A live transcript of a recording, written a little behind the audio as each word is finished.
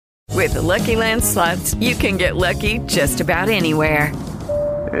With the Lucky Land Slots, you can get lucky just about anywhere.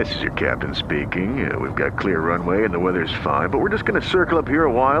 This is your captain speaking. We've got clear runway and the weather's fine, but we're just going to circle up here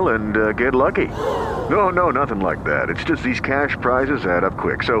a while and get lucky. No, nothing like that. It's just these cash prizes add up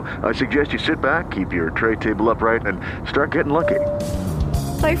quick. So I suggest you sit back, keep your tray table upright, and start getting lucky.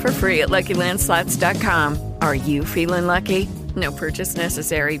 Play for free at LuckyLandSlots.com. Are you feeling lucky? No purchase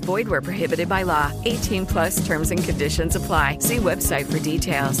necessary. Void where prohibited by law. 18 plus terms and conditions apply. See website for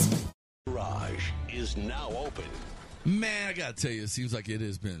details. Garage is now open. Man, I gotta tell you, it seems like it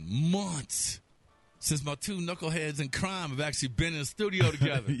has been months since my two knuckleheads in crime have actually been in the studio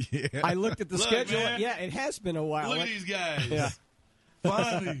together. Yeah. I looked at the schedule. Man. Yeah, it has been a while. Look at these guys. Yeah.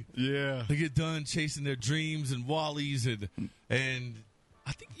 Finally. Yeah. They get done chasing their dreams and Wallies and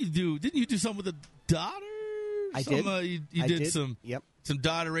I think you do. Didn't you do something with a daughter? I did. You did some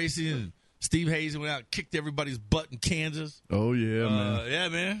daughter racing and Steve Hayes went out and kicked everybody's butt in Kansas. Oh, yeah, man. Yeah,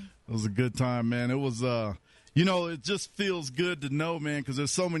 man. It was a good time, man. It was, it just feels good to know, man, because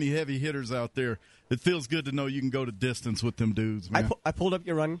there's so many heavy hitters out there. It feels good to know you can go to distance with them dudes, man. I pulled up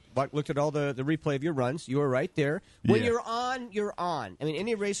your run, looked at all the replay of your runs. You were right there. When Yeah. you're on, you're on. I mean,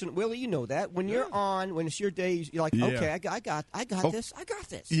 any race, Willie, you know that. When you're on, when it's your day, you're like, Yeah. okay, I got this. I got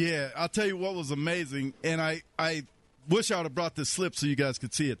this. Yeah, I'll tell you what was amazing, and I wish I would have brought this slip so you guys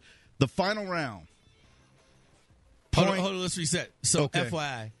could see it. The final round. Hold on, let's reset. So, Okay.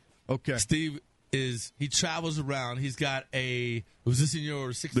 FYI, Okay. Steve he travels around. He's got was this in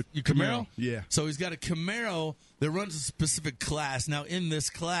your your Camaro? Yeah. So he's got a Camaro that runs a specific class. Now, in this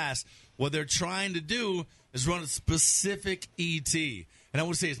class, what they're trying to do is run a specific ET. And I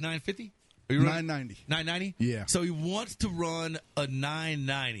want to say it's 950? 990. 990? Yeah. So he wants to run a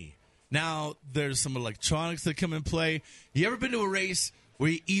 990. Now, there's some electronics that come in play. You ever been to a race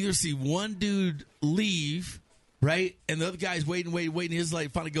where you either see one dude leave, right, and the other guy's waiting. His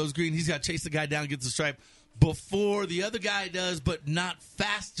light finally goes green. He's got to chase the guy down and get the stripe before the other guy does, but not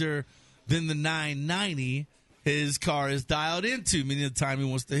faster than the 990 his car is dialed into, meaning the time he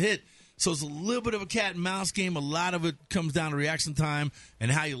wants to hit. So it's a little bit of a cat and mouse game. A lot of it comes down to reaction time and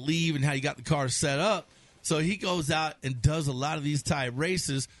how you leave and how you got the car set up. So he goes out and does a lot of these type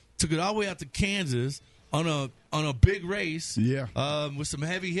races. Took it all the way out to Kansas on a big race. Yeah. With some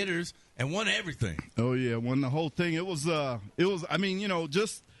heavy hitters and won everything. Oh, yeah, won the whole thing. It was I mean,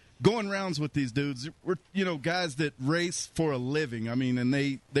 just going rounds with these dudes. We're, guys that race for a living. I mean, and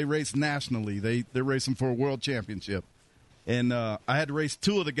they race nationally. They're racing for a world championship. And I had to race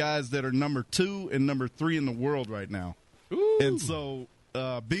two of the guys that are number 2 and number 3 in the world right now. Ooh. And so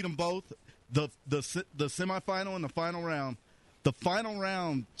beat them both. The semifinal and the final round. The final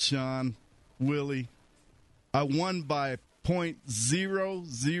round, Sean, Willie, I won by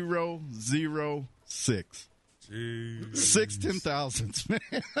 .0006. Jeez. 6 10,000s, man.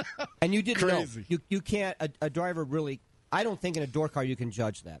 And you didn't Crazy. know. You can't, a driver really, I don't think in a door car you can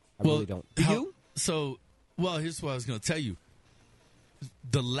judge that. I really don't. Do you? So, here's what I was going to tell you.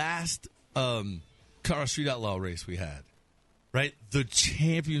 The last Car Street Outlaw race we had, right? The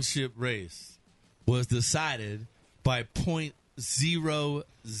championship race was decided by .002.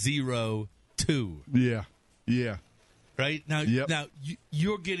 Yeah. Right? Now, Yep.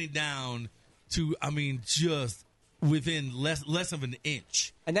 you're getting down to, just within less of an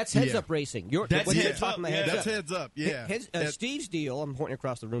inch. And that's heads Yeah. up racing. That's What you're heads talking up, about yeah. That's heads up, yeah. Steve's deal, I'm pointing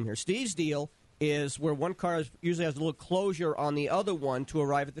across the room here. Steve's deal is where one car usually has a little closure on the other one to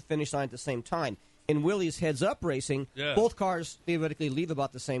arrive at the finish line at the same time. In Willie's heads up racing, both cars theoretically leave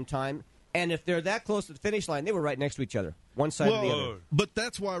about the same time. And if they're that close to the finish line, they were right next to each other, one side of the other. But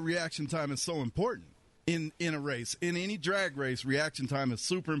that's why reaction time is so important in a race. In any drag race, reaction time is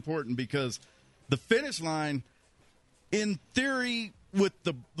super important because the finish line, in theory, with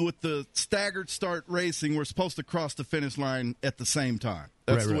the staggered start racing, we're supposed to cross the finish line at the same time.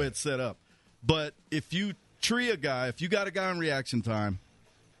 That's the way it's set up. But if you tree a guy, if you got a guy on reaction time,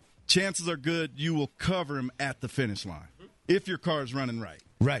 chances are good you will cover him at the finish line if your car is running right.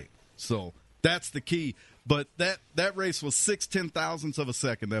 Right. So that's the key. But that race was 6 10,000ths of a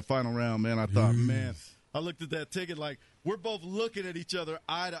second, that final round, man. I thought, man, I looked at that ticket like we're both looking at each other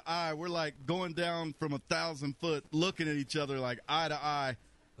eye to eye. We're like going down from 1,000 foot, looking at each other like eye to eye.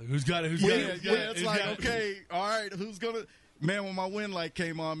 Like, who's got it? It's like, okay, all right, who's going to – man, when my wind light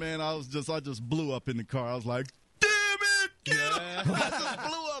came on, man, I just blew up in the car. I was like, damn it, get him. I just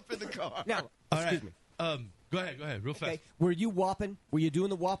blew up in the car. Now, excuse me. Go ahead, real fast. Okay. Were you whopping? Were you doing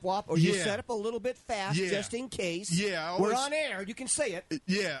the whop, or you Yeah. set up a little bit fast just in case? Yeah. We're on air. You can say it.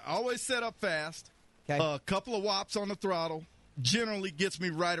 Yeah, I always set up fast. Okay. A couple of whops on the throttle generally gets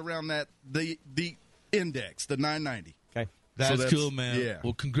me right around the index, the 990. Okay. That's cool, man. Yeah.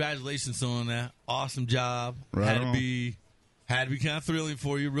 Well, congratulations on that. Awesome job. Right had on. to be kind of thrilling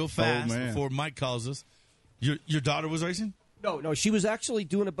for you real fast man. before Mike calls us. Your daughter was racing? No, she was actually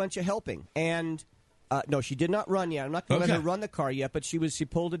doing a bunch of helping, and no, she did not run yet. I'm not going to let her run the car yet, but she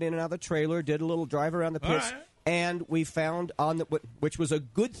pulled it in and out of the trailer, did a little drive around the pits, and we found which was a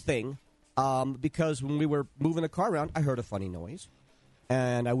good thing, because when we were moving the car around, I heard a funny noise,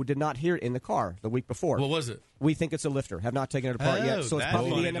 and I did not hear it in the car the week before. What was it? We think it's a lifter. Have not taken it apart yet, so it's that's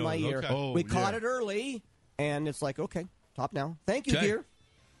probably funny the end of my noise. year. Okay. We caught it early, and it's like, okay, top now. Thank you, Okay. dear.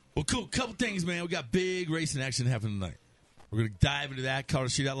 Well, cool. Couple things, man. We got big racing action happening tonight. We're going to dive into that. Colorado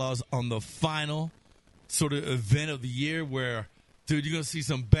Street Outlaws on the final sort of event of the year where, dude, you're going to see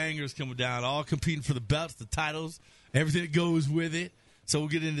some bangers coming down, all competing for the belts, the titles, everything that goes with it. So we'll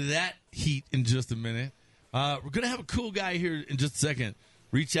get into that heat in just a minute. We're going to have a cool guy here in just a second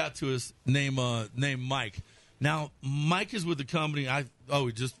reach out to us named Mike. Now, Mike is with the company. I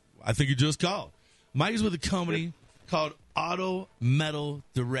think you just called. Mike is with a company called Auto Metal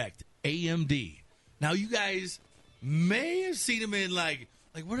Direct, AMD. Now, you guys may have seen him in like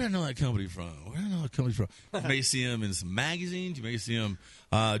where do I know that company from? You may see him in some magazines. You may see him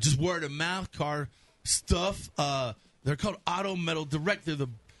just word of mouth, car stuff. They're called Auto Metal Direct. They're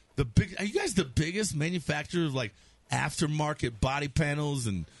the big. Are you guys the biggest manufacturer of like aftermarket body panels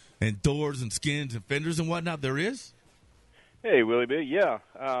and doors and skins and fenders and whatnot there is? Hey, Willie B. Yeah,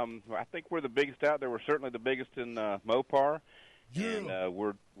 I think we're the biggest out there. We're certainly the biggest in Mopar. Yeah. And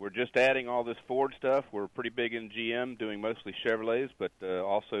we're just adding all this Ford stuff. We're pretty big in GM, doing mostly Chevrolets, but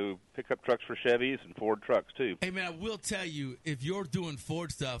also pickup trucks for Chevys and Ford trucks, too. Hey, man, I will tell you, if you're doing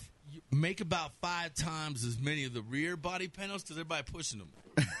Ford stuff, you make about 5 times as many of the rear body panels because everybody pushing them.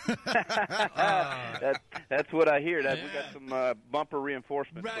 That's what I hear. We got some bumper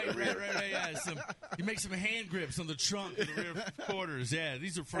reinforcements. Right, yeah. You make some hand grips on the trunk and the rear quarters. Yeah,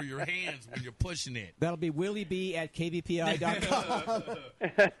 these are for your hands when you're pushing it. That'll be WillieB at KBPI.com.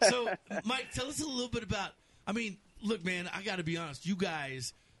 So, Mike, tell us a little bit about, I mean, look, man, I got to be honest. You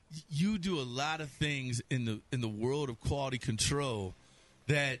guys, you do a lot of things in the world of quality control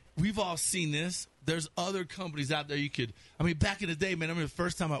that we've all seen this. There's other companies out there you could, I mean, back in the day, man, I remember the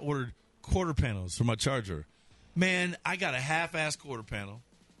first time I ordered quarter panels for my Charger. Man, I got a half-ass quarter panel,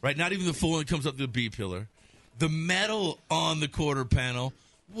 right? Not even the full one that comes up to the B-pillar. The metal on the quarter panel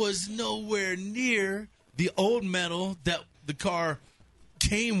was nowhere near the old metal that the car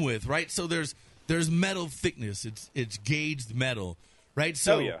came with, right? So there's metal thickness. It's gauged metal, right?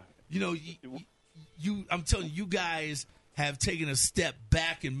 So, you know, I'm telling you, you guys have taken a step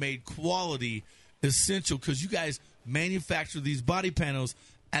back and made quality essential because you guys manufacture these body panels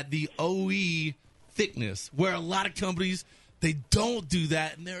at the OE thickness, where a lot of companies, they don't do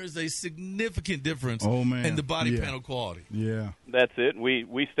that, and there is a significant difference in the body panel quality. Yeah. That's it.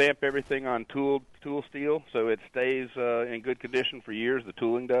 We stamp everything on tool steel, so it stays in good condition for years, the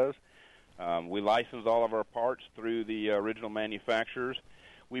tooling does. We license all of our parts through the original manufacturers.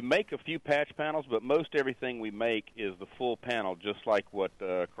 We make a few patch panels, but most everything we make is the full panel, just like what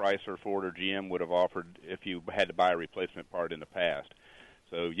Chrysler, Ford, or GM would have offered if you had to buy a replacement part in the past.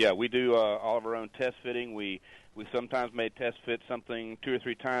 So, yeah, we do all of our own test fitting. We sometimes may test fit something 2 or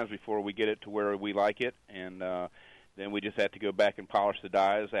 3 times before we get it to where we like it, and then we just have to go back and polish the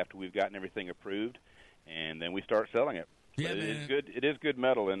dies after we've gotten everything approved, and then we start selling it. Yeah, it man. is good. It is good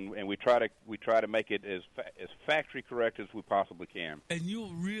metal, and we try to make it as factory correct as we possibly can. And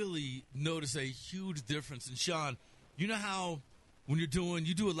you'll really notice a huge difference. And Sean, you know how when you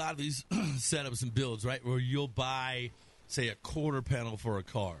do a lot of these setups and builds, right? Where you'll buy, say, a quarter panel for a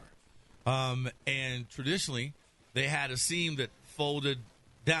car, and traditionally they had a seam that folded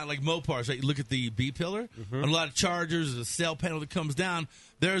down like Mopars, right? You look at the B pillar. On a lot of Chargers, there's a cell panel that comes down.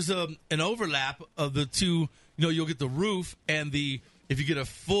 There's an overlap of the two. You know, you'll get the roof and if you get a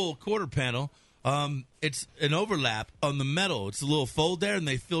full quarter panel, it's an overlap on the metal. It's a little fold there, and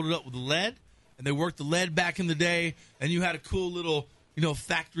they filled it up with lead, and they worked the lead back in the day, and you had a cool little,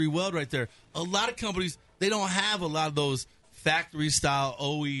 factory weld right there. A lot of companies, they don't have a lot of those factory-style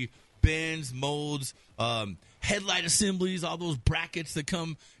OE bends, molds, headlight assemblies, all those brackets that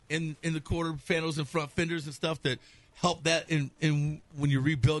come in the quarter panels and front fenders and stuff that help that in when you're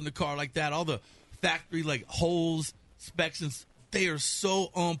rebuilding the car like that. All the factory like holes, specs, and they are so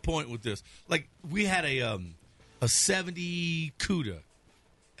on point with this. Like we had a 70 Cuda,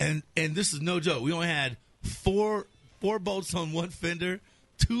 and this is no joke. We only had four bolts on one fender,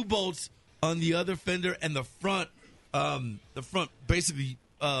 2 bolts on the other fender, and the front basically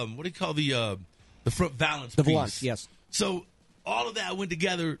what do you call the front valance piece? Valance, yes. So all of that went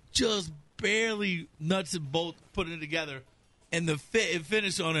together, just barely nuts and bolts putting it together. and the fit and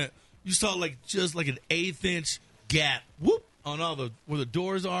finish on it, you saw just like an 1/8 inch gap, whoop, on all where the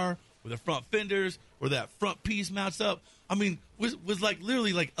doors are, where the front fenders, where that front piece mounts up. I mean, was like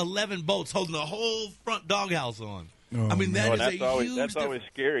literally like 11 bolts holding the whole front doghouse on. Oh, I mean, that's always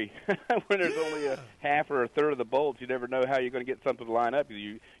scary when there's only a half or a third of the bolts. You never know how you're going to get something to line up.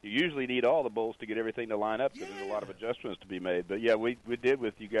 You usually need all the bolts to get everything to line up because there's a lot of adjustments to be made. But yeah, we did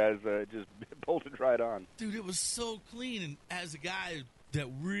with you guys, just bolted right on. Dude, it was so clean. And as a guy that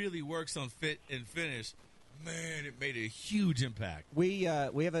really works on fit and finish, man, it made a huge impact. We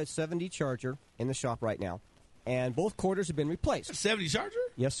have a 70 Charger in the shop right now, and both quarters have been replaced. 70 Charger?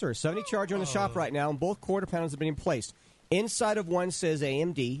 Yes, sir. 70 Charger in the shop right now, and both quarter panels have been replaced. Inside of one says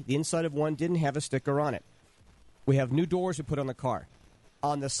AMD. The inside of one didn't have a sticker on it. We have new doors we put on the car.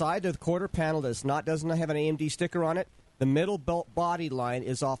 On the side of the quarter panel doesn't have an AMD sticker on it. The middle belt body line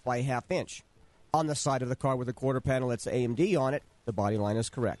is off by 1/2 inch. On the side of the car with the quarter panel that's AMD on it, the body line is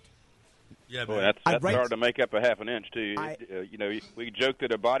correct. Yeah, boy, that's hard to make up a 1/2 inch too. We joke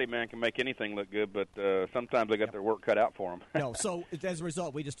that a body man can make anything look good, but sometimes they got their work cut out for them. No, so as a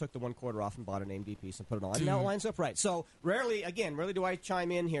result, we just took the 1/4 off and bought an AMD piece and put it on. And now it lines up right. So rarely do I chime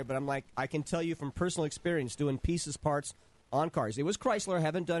in here, but I'm like, I can tell you from personal experience doing pieces, parts on cars. It was Chrysler. I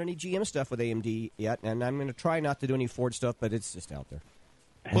haven't done any GM stuff with AMD yet, and I'm going to try not to do any Ford stuff, but it's just out there.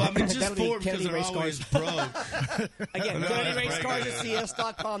 Well, I mean, just Ford because they're always broke. Again,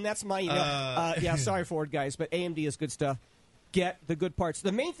 KennedyRaceCars@cs.com. That's my email. Sorry, Ford guys, but AMD is good stuff. Get the good parts.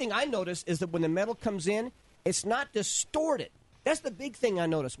 The main thing I notice is that when the metal comes in, it's not distorted. That's the big thing I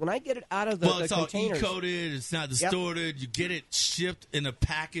notice. When I get it out of the it's containers. all E-coated. It's not distorted. Yep. You get it shipped in a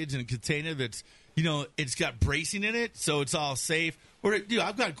package in a container that's, it's got bracing in it, so it's all safe. Or,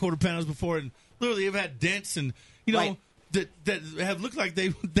 I've got quarter panels before, and literally have had dents and, Right. that have looked like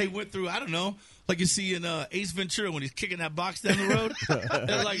they went through, I don't know, like you see in Ace Ventura when he's kicking that box down the road.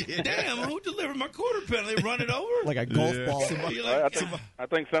 They're like, damn, who delivered my quarter panel? They run it over? Like a golf ball. I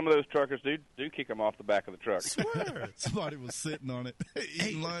think some of those truckers do kick them off the back of the truck. Swear. Somebody was sitting on it,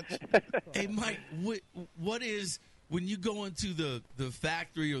 eating lunch. Hey, Mike, what is, when you go into the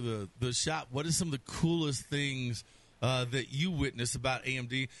factory or the shop, what is some of the coolest things that you witness about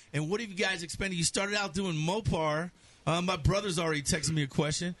AMD? And what have you guys expanded? You started out doing Mopar. My brother's already texted me a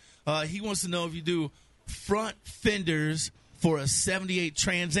question. He wants to know if you do front fenders for a 78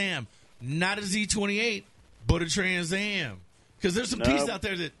 Trans Am. Not a Z28, but a Trans Am. Because there's some pieces out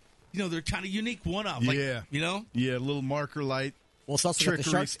there that, they're kind of unique one-off. Yeah. Yeah, a little marker light. Well, it's also trickery got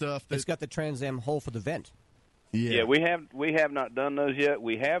the shark stuff. It's got the Trans Am hole for the vent. Yeah, we have not done those yet.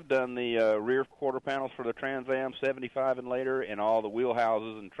 We have done the rear quarter panels for the Trans Am 75 and later, and all the wheel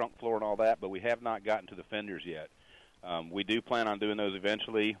houses and trunk floor and all that, but we have not gotten to the fenders yet. We do plan on doing those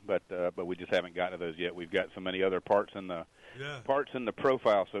eventually, but we just haven't gotten to those yet. We've got so many other parts in the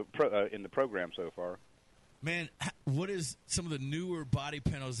profile, in the program so far. Man, what is some of the newer body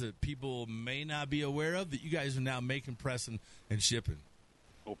panels that people may not be aware of that you guys are now making, pressing, and shipping?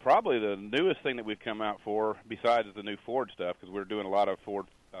 Well, probably the newest thing that we've come out for, besides the new Ford stuff, because we're doing a lot of Ford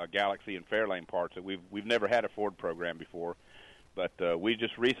Galaxy and Fairlane parts that we've never had a Ford program before, but we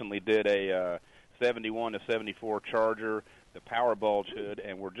just recently did a 71 to 74 Charger, the power bulge hood,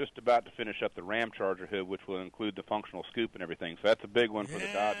 and we're just about to finish up the Ram Charger hood, which will include the functional scoop and everything. So that's a big one for the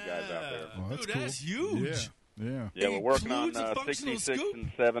Dodge guys out there. Oh, that's Dude, cool. that's huge. Yeah. Yeah, we're working on 66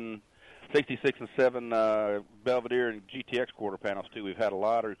 and 7 Belvedere and GTX quarter panels too. We've had a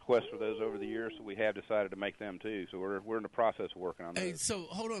lot of requests for those over the years, so we have decided to make them too. So we're in the process of working on those. Hey, so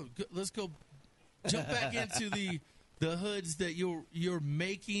hold on, let's go jump back into the hoods that you're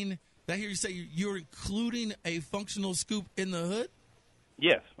making. Did I hear you say you're including a functional scoop in the hood?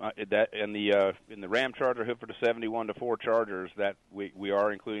 Yes, that in the Ram Charger hood for the 71 to 4 Chargers, that we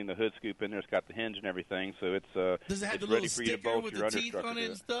are including the hood scoop in there. It's got the hinge and everything, so it's does it have it's the ready little for you to sticker bolt with your the teeth on it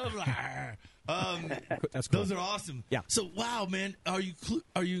and stuff? That's cool. Those are awesome. Yeah. So wow, man, are you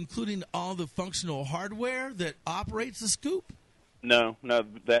including all the functional hardware that operates the scoop? No,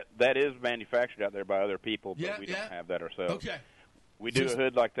 that is manufactured out there by other people, but we don't have that ourselves. Okay. We do a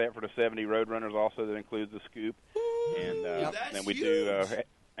hood like that for the 70 Roadrunners also that includes the scoop. And then we do,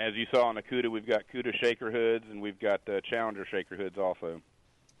 as you saw on the CUDA, we've got CUDA shaker hoods, and we've got Challenger shaker hoods also.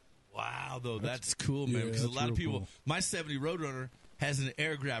 Wow, though, that's cool, man, because a lot of people, cool. My 70 Roadrunner has an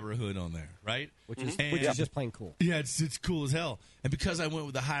air grabber hood on there, right? Which is just plain cool. Yeah, it's cool as hell. And because I went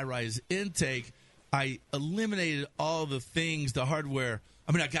with the high-rise intake, I eliminated all the things, the hardware.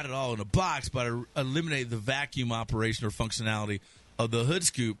 I mean, I got it all in a box, but I eliminated the vacuum operation or functionality of the hood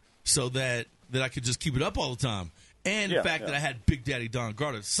scoop so that I could just keep it up all the time. and the fact that I had Big Daddy Don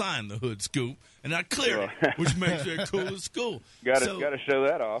Garda sign the hood scoop and not clear it, which makes it cool as cool. Got to show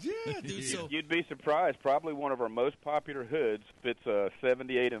that off. Yeah, dude. So you'd be surprised. Probably one of our most popular hoods fits a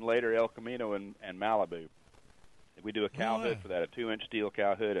 78 and later El Camino and Malibu. We do a cow hood for that, a 2-inch steel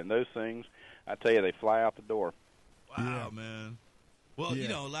cow hood, and those things, I tell you, they fly out the door. Wow, man. Well, you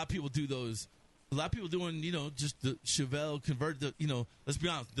know, a lot of people do those. A lot of people doing, you know, just the Chevelle convert the, you know, let's be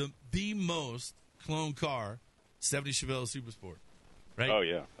honest, the most clone car, 70 Chevelle Super Sport, right? Oh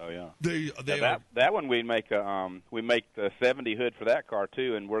yeah. They that one we make the 70 hood for that car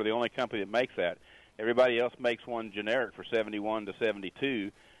too, and we're the only company that makes that. Everybody else makes one generic for 71 to 72.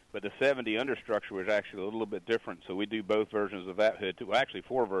 But the 70 understructure was actually a little bit different, so we do both versions of that hood, too. Well, actually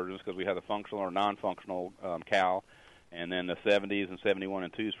 4 versions because we have the functional or non-functional cowl, and then the 70s and 71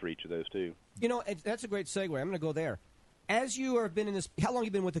 and 2s for each of those, too. You know, that's a great segue. I'm going to go there. As you have been in this, how long have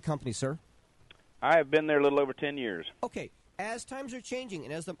you been with the company, sir? I have been there a little over 10 years. Okay. As times are changing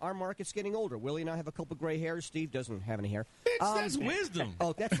and as our market's getting older, Willie and I have a couple gray hairs. Steve doesn't have any hair. That's wisdom.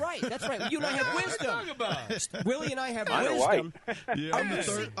 Oh, that's right. That's right. You and I have wisdom. What are you talking about? Willie and I have wisdom.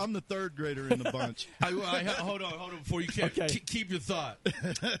 Yeah, I'm the third grader in the bunch. Hold on before you keep your thought.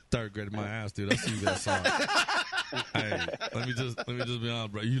 Third grader, my ass, dude. I see you guys saw it. Hey, let me just be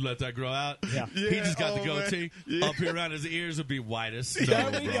honest, bro. You let that grow out. Yeah. He just got the goatee up here around his ears would be whitest. No,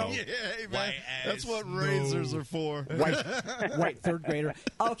 there we bro. go. Yeah, hey, man. White That's what ass, razors are for. Right, third grader.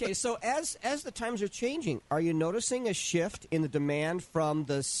 Okay, so as the times are changing, are you noticing a shift in the demand from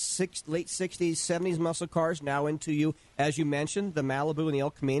the late 60s, 70s muscle cars now into you, as you mentioned, the Malibu and the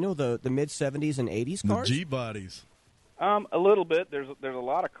El Camino, the mid-70s and 80s cars? The G-bodies. A little bit. There's a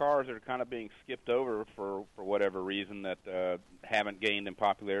lot of cars that are kind of being skipped over for whatever reason that haven't gained in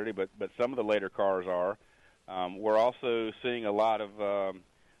popularity, but some of the later cars are. We're also seeing a lot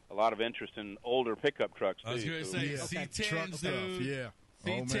of interest in older pickup trucks too. I was going to say C10s, dude. Yeah.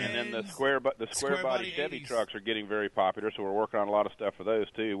 C10s. And then the square body Chevy 80s. trucks are getting very popular, so we're working on a lot of stuff for those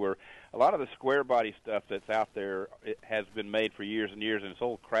too. Where a lot of the square body stuff that's out there, it has been made for years and years, and it's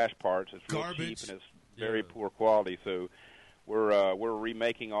old crash parts. It's real Garbage. cheap and it's very poor quality. So we're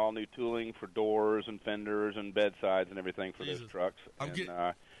remaking all new tooling for doors and fenders and bedsides and everything for those trucks.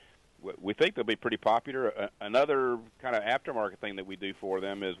 We think they'll be pretty popular. Another kind of aftermarket thing that we do for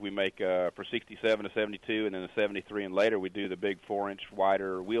them is we make for 67 to 72 and then the 73 and later we do the big 4-inch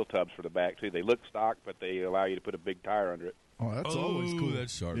wider wheel tubs for the back too. They look stock, but they allow you to put a big tire under it. Oh, that's always cool.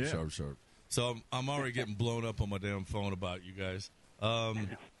 That's sharp. So I'm already getting blown up on my damn phone about you guys.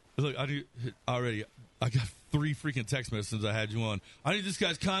 Look, I got 3 freaking text messages I had you on. I need this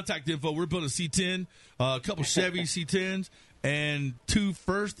guy's contact info. We're building a C10, a couple Chevy C10s, and 2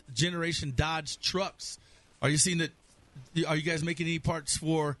 first-generation Dodge trucks. Are you seeing that? Are you guys making any parts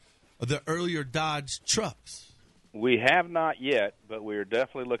for the earlier Dodge trucks? We have not yet, but we're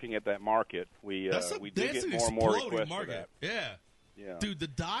definitely looking at that market. We do get more and more requests market. for that. Yeah. Dude, the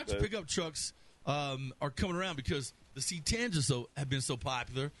Dodge pickup trucks are coming around because the C10s have been so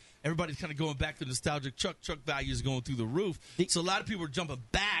popular. Everybody's kind of going back to nostalgic truck values going through the roof. So a lot of people are jumping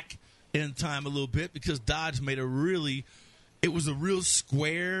back in time a little bit because Dodge made a real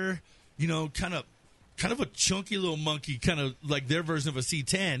square, you know, kind of a chunky little monkey, kind of like their version of a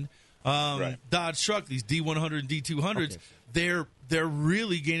C10. Right. Dodge truck, these D100 and D200s, they're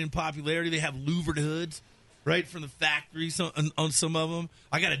really gaining popularity. They have louvered hoods, right, from the factory on some of them.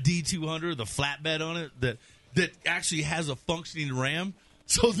 I got a D200, the flatbed on it, that actually has a functioning ram,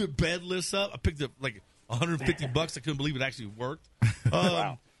 so the bed lifts up. I picked up like $150. I couldn't believe it actually worked.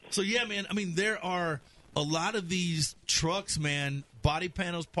 Wow. So, yeah, man, I mean, there are a lot of these trucks, man, body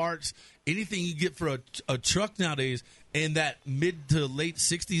panels, parts, anything you get for a truck nowadays in that mid to late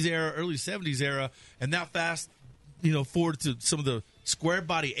 60s era, early 70s era, and now fast, you know, forward to some of the square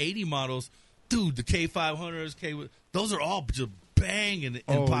body 80 models. Dude, the K500s, those are all just banging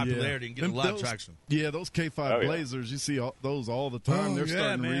in popularity and getting a lot of traction. Yeah, those K5 Blazers, you see those all the time. They're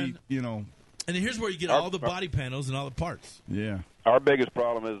starting to read, you know. And here's where you get all the body panels and all the parts. Yeah. Our biggest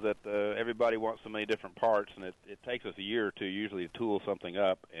problem is that everybody wants so many different parts, and it takes us a year or two usually to tool something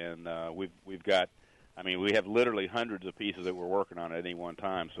up. And we've got, I mean, we have literally hundreds of pieces that we're working on at any one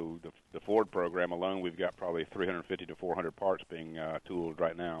time. So the Ford program alone, we've got probably 350 to 400 parts being tooled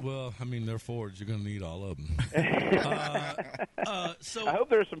right now. Well, I mean, they're Fords. You're going to need all of them. So I hope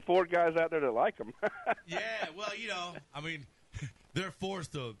there's some Ford guys out there that like them. Yeah, well, you know, I mean, they're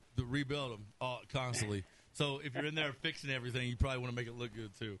forced to rebuild them constantly. So if you're in there fixing everything, you probably want to make it look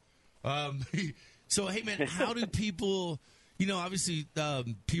good too. So, hey, man, how do people, you know, obviously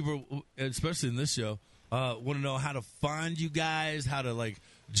people, especially in this show, want to know how to find you guys, how to, like,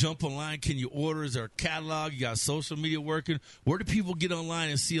 jump online? Can you order? Is there a catalog? You got social media working? Where do people get online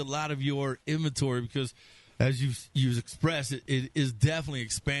and see a lot of your inventory? Because as you've expressed, it is definitely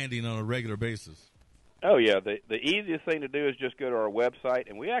expanding on a regular basis. Oh, yeah. The easiest thing to do is just go to our website,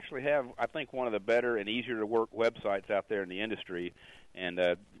 and we actually have, I think, one of the better and easier-to-work websites out there in the industry. And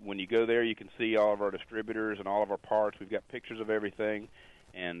when you go there, you can see all of our distributors and all of our parts. We've got pictures of everything.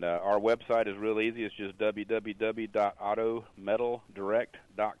 And our website is real easy. It's just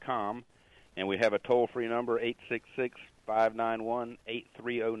www.autometaldirect.com. And we have a toll-free number,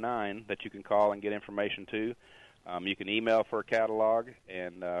 866-591-8309, that you can call and get information to. You can email for a catalog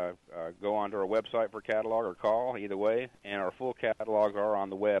and go onto our website for a catalog or call, either way. And our full catalogs are on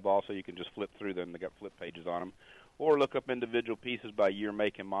the web also. You can just flip through them. They've got flip pages on them. Or look up individual pieces by year,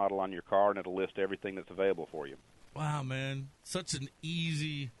 make, and model on your car, and it'll list everything that's available for you. Wow, man. Such an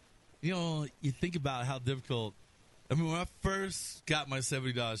easy, you think about how difficult. I mean, when I first got my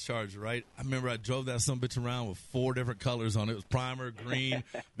 $70 Charger, right, I remember I drove that sumbitch around with 4 different colors on it. It was primer, green,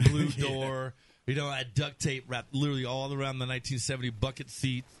 blue door. I had duct tape wrapped literally all around the 1970 bucket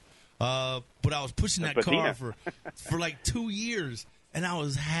seats. But I was pushing that car for like 2 years, and I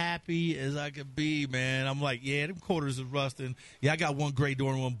was happy as I could be, man. I'm like, yeah, them quarters are rusting. Yeah, I got one gray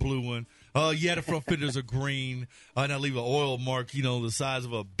door and one blue one. Yeah, the front fenders are green. And I leave an oil mark, the size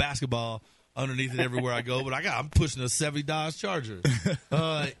of a basketball underneath it everywhere I go. But I'm pushing a $70 Charger.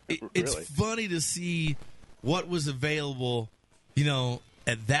 It's funny to see what was available,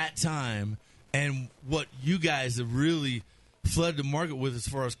 at that time, and what you guys have really flooded the market with as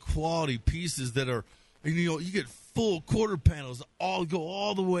far as quality pieces that are, you get full quarter panels all go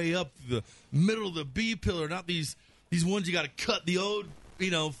all the way up to the middle of the B pillar, not these ones you got to cut the old,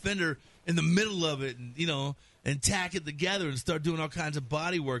 fender in the middle of it and, and tack it together and start doing all kinds of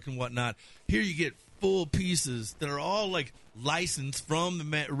body work and whatnot. Here you get full pieces that are all like licensed from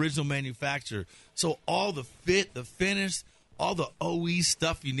the original manufacturer. So all the fit, the finish, all the OE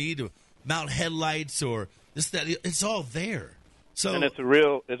stuff you need to mount headlights or this, that, it's all there. So, and it's a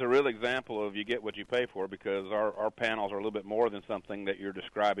real example of you get what you pay for, because our panels are a little bit more than something that you're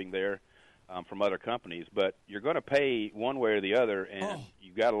describing there from other companies. But you're going to pay one way or the other, and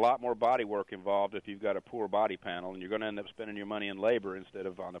you've got a lot more body work involved if you've got a poor body panel, and you're going to end up spending your money in labor instead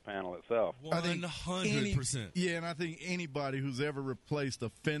of on the panel itself. 100%. Yeah, and I think anybody who's ever replaced a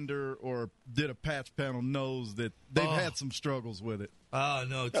fender or did a patch panel knows that they've had some struggles with it. Oh,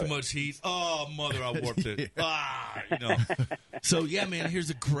 no, too much heat. Oh, mother, I warped it. So, yeah, man, here's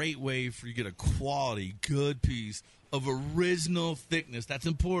a great way for you to get a quality, good piece of original thickness. That's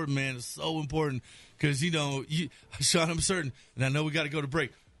important, man. It's so important because, Sean, I'm certain, and I know we got to go to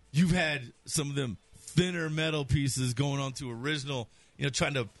break, you've had some of them thinner metal pieces going on to original,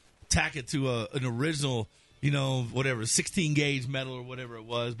 trying to tack it to an original, 16-gauge metal or whatever it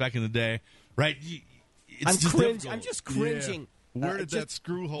was back in the day, right? I'm just cringing. Yeah. Where did that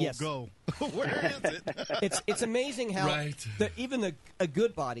screw hole go? Where is it? It's amazing how even a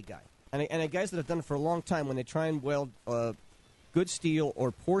good body guy and guys that have done it for a long time, when they try and weld good steel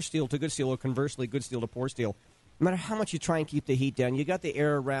or poor steel to good steel, or conversely good steel to poor steel, no matter how much you try and keep the heat down, you got the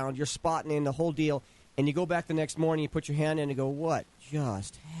air around, you're spotting in the whole deal, and you go back the next morning, you put your hand in and go, what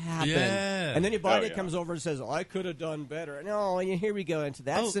just happened? Yeah. And then your body comes over and says, I could have done better. No, and here we go into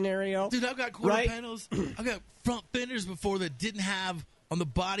that scenario. Dude, I've got quarter panels. I've got front fenders before that didn't have on the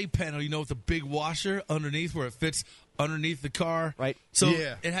body panel, with a big washer underneath where it fits underneath the car. Right. So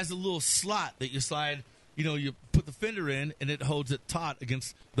it has a little slot that you slide, you put the fender in, and it holds it taut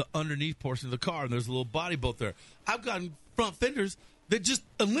against the underneath portion of the car, and there's a little body bolt there. I've gotten front fenders that just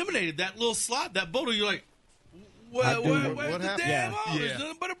eliminated that little slot, that bolt. You're like, where's the damn? There's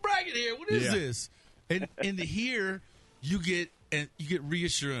nothing but a bracket here. What is this? And here you get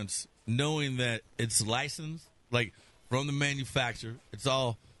reassurance knowing that it's licensed, like from the manufacturer. It's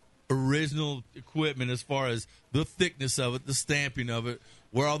all original equipment as far as the thickness of it, the stamping of it,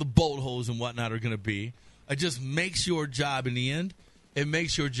 where all the bolt holes and whatnot are going to be. It just makes your job in the end. It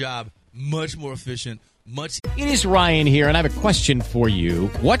makes your job much more efficient. It is Ryan here, and I have a question for you.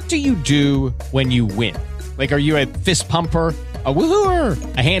 What do you do when you win? Like, are you a fist pumper, a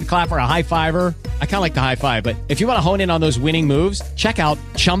woohooer, a hand clapper, a high fiver? I kind of like the high five, but if you want to hone in on those winning moves, check out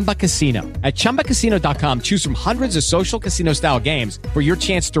Chumba Casino. At ChumbaCasino.com, choose from hundreds of social casino-style games for your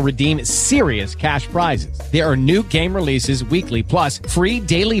chance to redeem serious cash prizes. There are new game releases weekly, plus free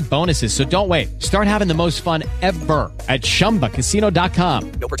daily bonuses. So don't wait. Start having the most fun ever at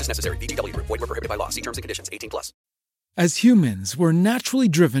ChumbaCasino.com. No purchase necessary. VGW Group. Void where prohibited by law. See terms and conditions. 18+. As humans, we're naturally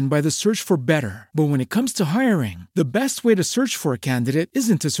driven by the search for better. But when it comes to hiring, the best way to search for a candidate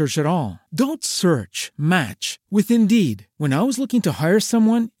isn't to search at all. Don't search, match with Indeed. When I was looking to hire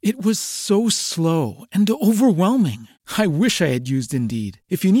someone, it was so slow and overwhelming. I wish I had used Indeed.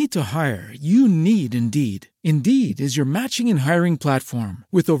 If you need to hire, you need Indeed. Indeed is your matching and hiring platform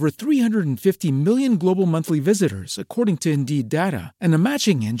with over 350 million global monthly visitors, according to Indeed data, and a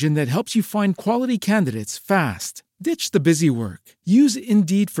matching engine that helps you find quality candidates fast. Ditch the busy work. Use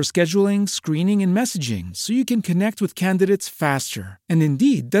Indeed for scheduling, screening, and messaging so you can connect with candidates faster. And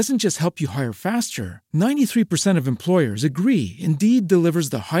Indeed doesn't just help you hire faster. 93% of employers agree Indeed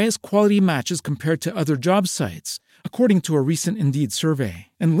delivers the highest quality matches compared to other job sites, according to a recent Indeed survey.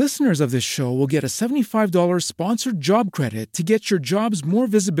 And listeners of this show will get a $75 sponsored job credit to get your jobs more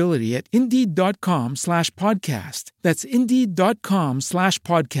visibility at Indeed.com/podcast. That's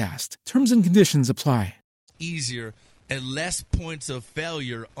Indeed.com/podcast. Terms and conditions apply. Easier and less points of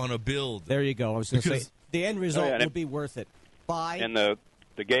failure on a build. There you go. I was going to say the end result will be worth it. And the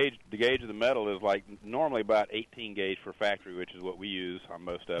gauge of the metal is like normally about 18 gauge for factory, which is what we use on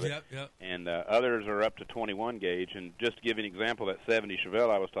most of it. Yep. And others are up to 21 gauge. And just to give you an example, that 70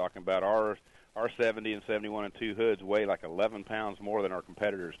 Chevelle I was talking about, our 70 and 71 and 2 hoods weigh like 11 pounds more than our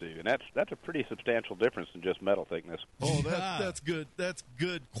competitors do, and that's a pretty substantial difference in just metal thickness. Oh, that's good. That's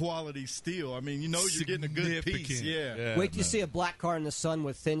good quality steel. I mean, you're getting a good piece. Yeah. Wait till you see a black car in the sun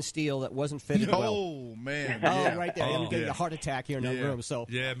with thin steel that wasn't fitted well. Oh man. Oh, right there. I'm getting a heart attack here in that room. So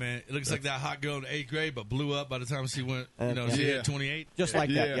yeah, man, it looks like that hot girl in 8th grade, but blew up by the time she went. She hit 28. Just like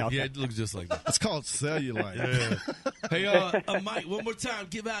that. Yeah, it looks just like that. It's called cellulite. Yeah. Hey, Mike, one more time,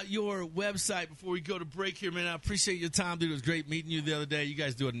 give out your website before we go to break here, man. I appreciate your time, dude. It was great meeting you the other day. You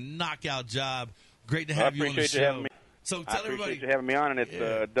guys do a knockout job. Great to have you on the show. So tell everybody. I appreciate you having me on, and it's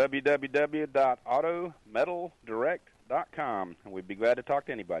www.autometaldirect.com, and we'd be glad to talk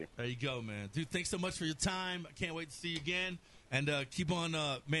to anybody. There you go, man. Dude, thanks so much for your time. I can't wait to see you again. And keep on,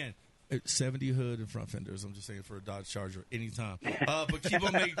 man, 70 hood and front fenders. I'm just saying for a Dodge Charger anytime. But keep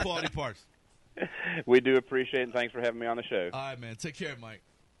on making quality parts. We do appreciate it, and thanks for having me on the show. All right, man. Take care, Mike.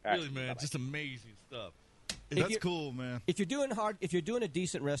 Really, man, bye-bye. Just amazing stuff. That's cool, man. If you're doing a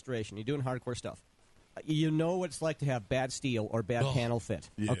decent restoration, you're doing hardcore stuff, you know what it's like to have bad steel or bad panel fit.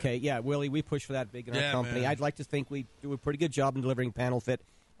 Yeah. Okay, yeah, Willie, we push for that big in our company. Man. I'd like to think we do a pretty good job in delivering panel fit.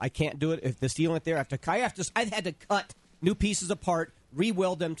 I can't do it if the steel ain't there. I've had to cut new pieces apart,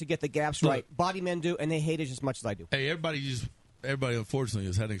 re-weld them to get the gaps right. Body men do, and they hate it as much as I do. Hey, everybody unfortunately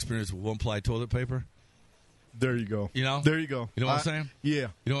has had an experience with one-ply toilet paper. There you go. There you go. You know what I'm saying? Yeah.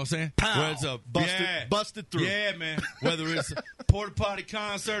 You know what I'm saying? Pow. It's busted through. Yeah, man. Whether it's a porta potty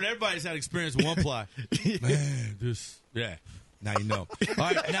concert, everybody's had experience with one ply. Man, now you know. All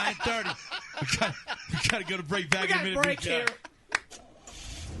right, 9:30. We got to go to break. Back in a minute. Break here.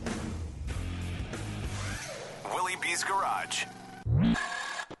 Willie B's Garage.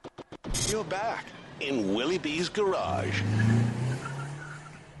 You're back in Willie B's Garage.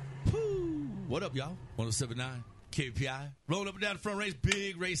 What up, y'all? 107.9 KPI. Rolling up and down the front range.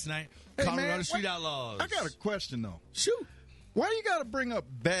 Big race tonight. Hey, Colorado man, Street Outlaws. I got a question, though. Shoot. Why you got to bring up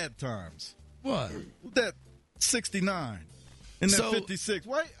bad times? What? That 69 and that 56.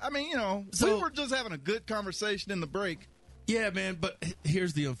 Why? I mean, we were just having a good conversation in the break. Yeah, man, but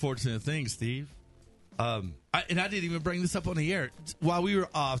here's the unfortunate thing, Steve. I didn't even bring this up on the air. While we were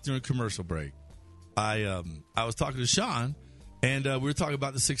off during commercial break, I was talking to Sean, and we were talking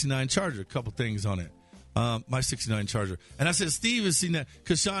about the 69 Charger, a couple things on it. My 69 Charger. And I said, Steve has seen that.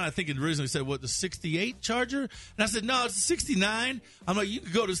 Because Sean, I think, originally said, the 68 Charger? And I said, no, it's the 69. I'm like, you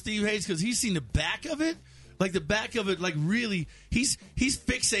could go to Steve Hayes because he's seen the back of it. Like, the back of it, like, really, he's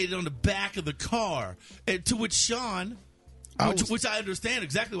fixated on the back of the car. And to which Sean, which I understand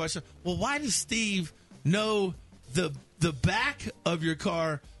exactly why. Sean, why does Steve know the back of your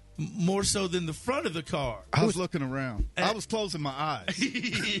car more so than the front of the car? I was looking around. I was closing my eyes.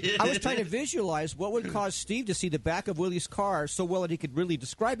 I was trying to visualize what would cause Steve to see the back of Willie's car so well that he could really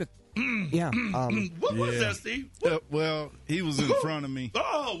describe it. Yeah. What was that, Steve? Well, he was in front of me.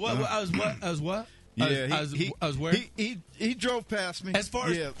 Oh, I was what? Yeah, I was where? He drove past me. As far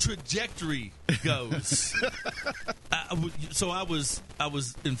as trajectory goes, so I was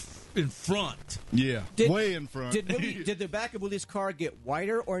in front. Yeah, way in front. Did the back of Willie's car get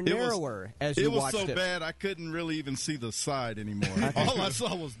wider or narrower as you watched it? It was so bad I couldn't really even see the side anymore. All I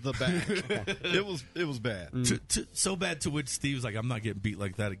saw was the back. It was bad. So bad to which Steve was like, "I'm not getting beat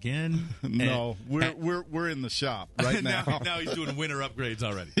like that again." No, we're in the shop right now. now he's doing winter upgrades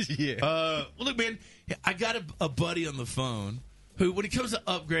already. Yeah. Well, look, man, I got a buddy on the phone who, when it comes to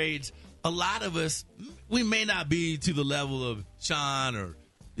upgrades, a lot of us, we may not be to the level of Sean or,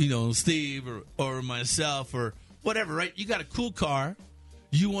 Steve or myself or whatever, right? You got a cool car.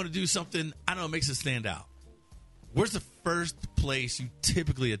 You want to do something, I don't know, makes it stand out. Where's the first place you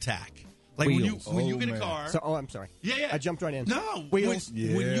typically attack? Like Wheels. when you get a car. I'm sorry. Yeah. I jumped right in. No. Wheels.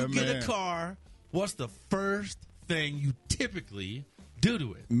 When you get a car, what's the first thing you typically do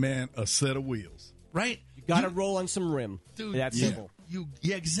to it? Man, a set of wheels. Right? You got to roll on some rim. Dude, that's simple.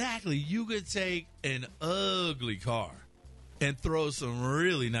 Yeah, exactly. You could take an ugly car and throw some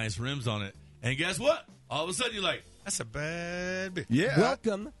really nice rims on it. And guess what? All of a sudden you're like, that's a bad bitch. Yeah.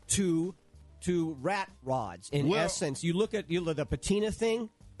 Welcome to rat rods. In essence, you look at the patina thing.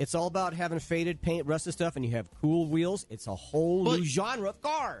 It's all about having faded paint, rusted stuff, and you have cool wheels. It's a whole new genre of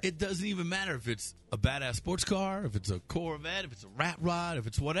car. It doesn't even matter if it's a badass sports car, if it's a Corvette, if it's a rat rod, if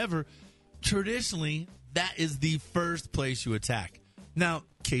it's whatever. Traditionally, that is the first place you attack. Now,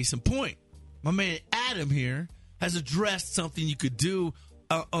 case in point, my man Adam here has addressed something you could do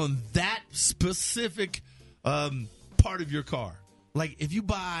on that specific part of your car. Like if you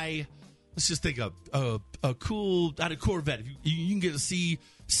buy, let's just think of a cool out of Corvette. If you can get a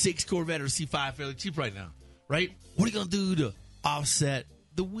C6 Corvette or C5 fairly cheap right now, right? What are you gonna do to offset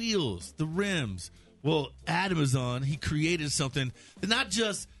the wheels, the rims? Well, Adam is on. He created something that not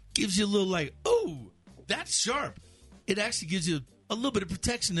just gives you a little like, oh, that's sharp. It actually gives you a little bit of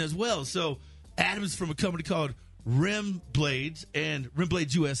protection as well. So Adam is from a company called Rim Blades and Rim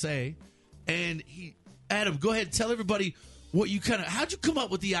Blades USA. And Adam, go ahead and tell everybody what how'd you come up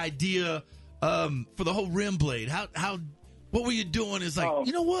with the idea for the whole rim blade? What were you doing? Is like,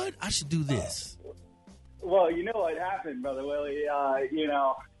 you know what? I should do this. Well, you know what happened, Brother Willie.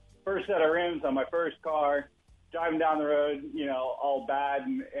 First set of rims on my first car, driving down the road, all bad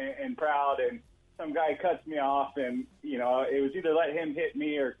and proud, and some guy cuts me off, and, it was either let him hit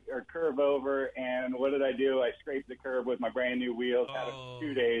me or curve over, and what did I do? I scraped the curb with my brand new wheels, had it for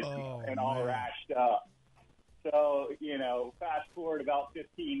 2 days, and all rashed up. So, fast forward about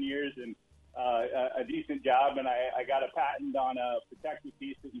 15 years and a decent job, and I got a patent on a protective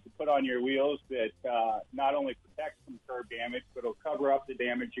piece that you can put on your wheels that not only protects from curb damage, but it'll cover up the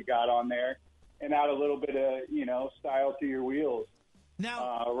damage you got on there and add a little bit of, style to your wheels.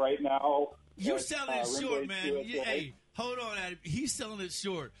 Now, right now, you're selling it short, man. Hey, hold on, Adam. He's selling it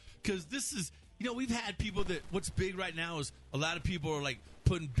short because this is, we've had people that what's big right now is a lot of people are like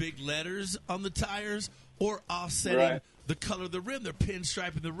putting big letters on the tires or offsetting the color of the rim. They're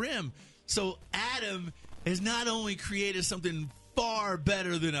pinstriping the rim. So Adam has not only created something far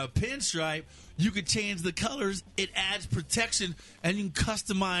better than a pinstripe, you could change the colors. It adds protection, and you can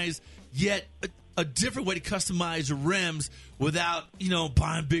customize yet a different way to customize your rims without,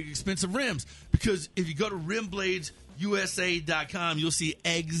 buying big expensive rims. Because if you go to rimbladesusa.com, you'll see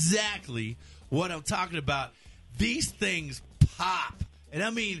exactly what I'm talking about. These things pop. And I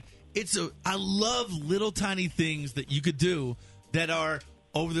mean, I love little tiny things that you could do that are,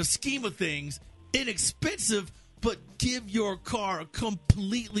 over the scheme of things, inexpensive, but give your car a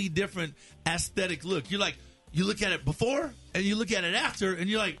completely different aesthetic look. You look at it before and you look at it after, and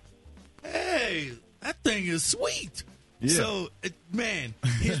you're like, hey, that thing is sweet. Yeah. So,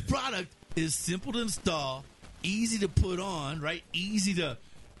 his product is simple to install, easy to put on, right? Easy to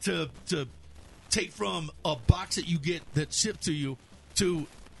take from a box that you get that's shipped to you to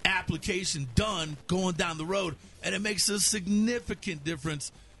application done going down the road, and it makes a significant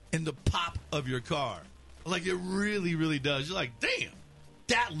difference in the pop of your car. Like, it really, really does. You're like, damn,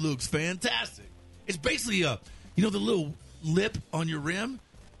 that looks fantastic. It's basically the little lip on your rim.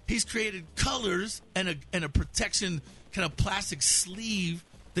 He's created colors and a protection kind of plastic sleeve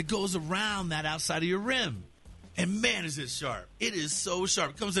that goes around that outside of your rim. And man, is it sharp. It is so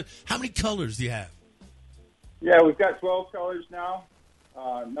sharp. It comes in, how many colors do you have? Yeah, we've got 12 colors now.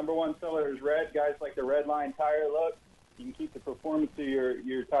 Number one seller is red. Guys like the red line tire look. You can keep the performance of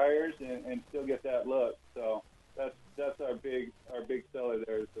your tires and still get that look. So that's our big seller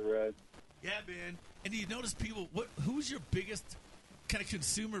there is the red. Yeah, man. And do you notice people? Who's your biggest kind of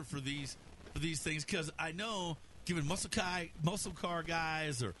consumer for these things? Because I know, given muscle car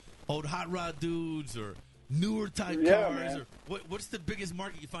guys or old hot rod dudes or newer type cars, man. Or what's the biggest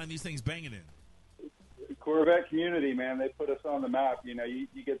market you find these things banging in? Corvette community, man. They put us on the map. You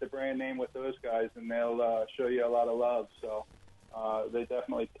get the brand name with those guys, and they'll show you a lot of love. So they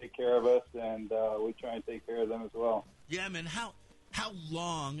definitely take care of us, and we try and take care of them as well. Yeah, man. How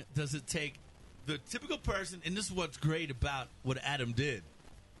long does it take the typical person? And this is what's great about what Adam did.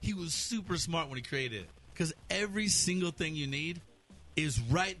 He was super smart when he created it, because every single thing you need is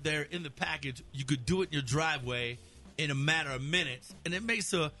right there in the package. You could do it in your driveway in a matter of minutes, and it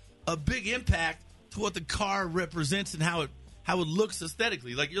makes a a big impact to what the car represents and how it looks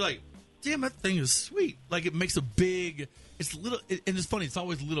aesthetically. Like, you're like, damn, that thing is sweet. Like, it makes a big, it's little, and it's funny, it's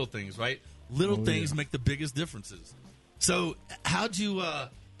always little things, right? Little things make the biggest differences. So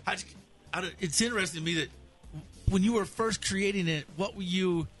it's interesting to me that when you were first creating it, what were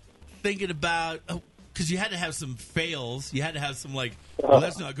you thinking about? Because you had to have some fails. You had to have some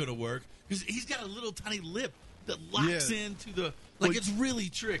that's not going to work. Because he's got a little tiny lip that locks into the, it's really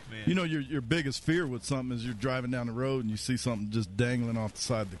trick, man. You know, your biggest fear with something is you're driving down the road and you see something just dangling off the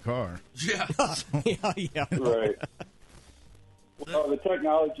side of the car. Yeah. yeah. Right. Well, the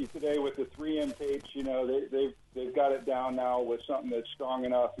technology today with the 3M tapes, they've got it down now with something that's strong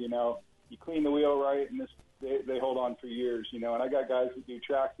enough. You clean the wheel right, and they hold on for years. And I got guys that do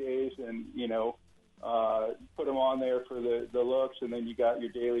track days, and put them on there for the looks, and then you got your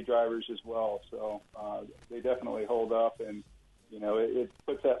daily drivers as well. So they definitely hold up, and it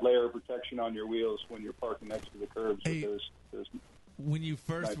puts that layer of protection on your wheels when you're parking next to the curbs. Hey. With those When you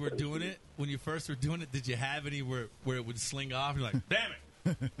first were doing it, did you have any where it would sling off? You're like, damn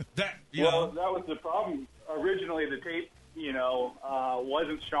it, that was the problem. Originally, the tape,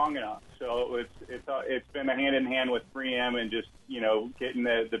 wasn't strong enough. So it's been a hand in hand with 3M and just getting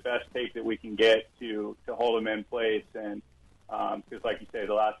the best tape that we can get to hold them in place. And because, like you say,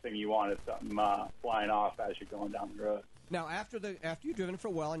 the last thing you want is something flying off as you're going down the road. Now, after you've driven for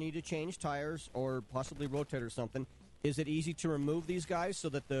a while and you need to change tires or possibly rotate or something, is it easy to remove these guys so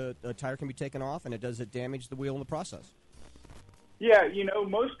that the tire can be taken off, and does it damage the wheel in the process? Yeah,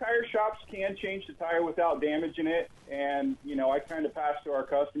 most tire shops can change the tire without damaging it, and I kind of pass to our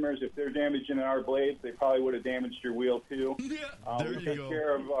customers, if they're damaging our blades, they probably would have damaged your wheel too. Yeah, we take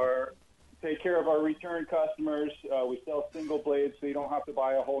care of our return customers. We sell single blades, so you don't have to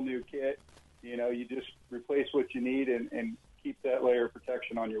buy a whole new kit. You just replace what you need and keep that layer of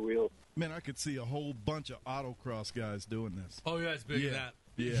protection on your wheels. Man, I could see a whole bunch of autocross guys doing this. Oh, yeah, it's big in that.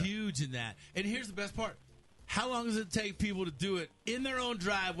 Yeah. Huge in that. And here's the best part. How long does it take people to do it in their own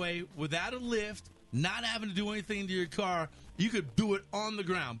driveway without a lift, not having to do anything to your car? You could do it on the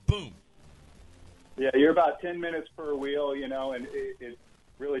ground. Boom. Yeah, you're about 10 minutes per wheel, and it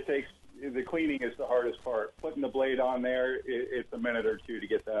really takes – the cleaning is the hardest part. Putting the blade on there, it's a minute or two to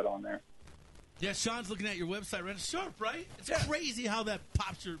get that on there. Yeah, Sean's looking at your website, right? It's sharp, right? It's crazy how that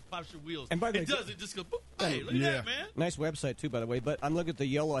pops your wheels. And by the way, it does. It just goes, boop. Hey, look at that, man. Nice website, too, by the way. But I'm looking at the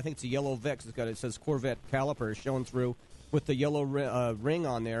yellow. I think it's a yellow Vex. It says Corvette caliper showing through with the yellow ring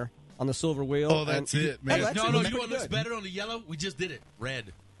on there on the silver wheel. Oh, that's it, man. No, you know what looks better on the yellow? We just did it.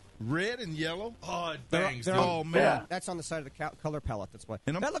 Red. Red and yellow? Oh, it bangs. Oh, man. Yeah. That's on the side of the color palette. That's why.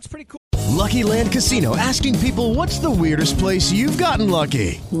 That looks pretty cool. Lucky Land Casino, asking people, what's the weirdest place you've gotten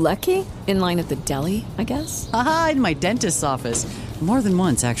lucky? Lucky? In line at the deli, I guess? Aha, in my dentist's office. More than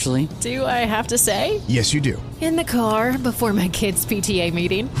once, actually. Do I have to say? Yes, you do. In the car before my kids' PTA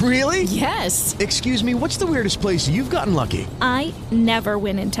meeting. Really? Yes. Excuse me, what's the weirdest place you've gotten lucky? I never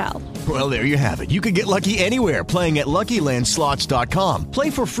win and tell. Well, there you have it. You can get lucky anywhere, playing at LuckyLandSlots.com.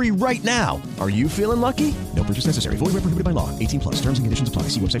 Play for free right now. Are you feeling lucky? No purchase necessary. Void where prohibited by law. 18+. Terms and conditions apply.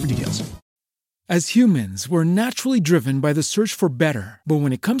 See website for details. As humans, we're naturally driven by the search for better. But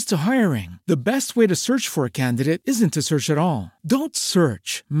when it comes to hiring, the best way to search for a candidate isn't to search at all. Don't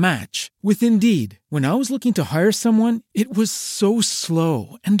search, match with Indeed. When I was looking to hire someone, it was so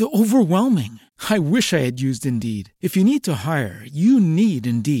slow and overwhelming. I wish I had used Indeed. If you need to hire, you need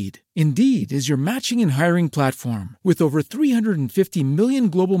Indeed. Indeed is your matching and hiring platform with over 350 million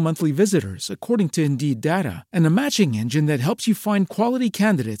global monthly visitors, according to Indeed data, and a matching engine that helps you find quality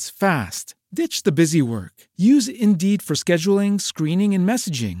candidates fast. Ditch the busy work. Use Indeed for scheduling, screening, and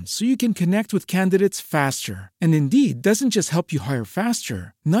messaging so you can connect with candidates faster. And Indeed doesn't just help you hire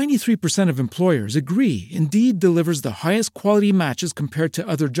faster. 93% of employers agree Indeed delivers the highest quality matches compared to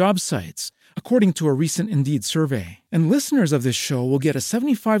other job sites, according to a recent Indeed survey. And listeners of this show will get a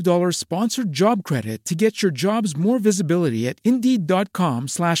 $75 sponsored job credit to get your jobs more visibility at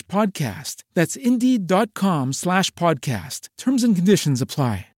Indeed.com/podcast. That's Indeed.com/podcast. Terms and conditions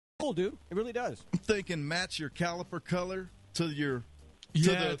apply. Cool, dude. It really does. I'm thinking match your caliper color to your to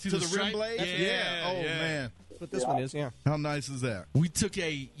the rim stripe? blade. Yeah. Oh man, That's what this one is. Yeah. how nice is that? We took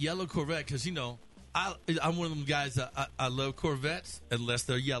a yellow Corvette because, I'm one of them guys that I love Corvettes unless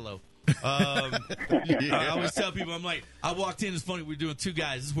they're yellow. I always tell people, I'm like, I walked in, it's funny, we're doing two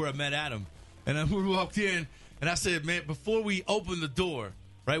guys. This is where I met Adam. And we walked in, and I said, man, before we opened the door,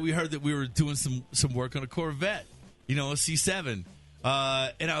 right, we heard that we were doing some work on a Corvette, a C7.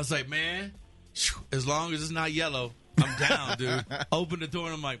 And I was like, man, as long as it's not yellow, I'm down, dude. Open the door,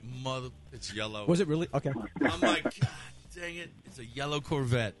 and I'm like, it's yellow. Was it really? Okay. I'm like, God dang it, it's a yellow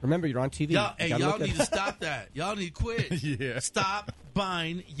Corvette. Remember, you're on TV. Y'all need to stop that. Y'all need to quit. Yeah. Stop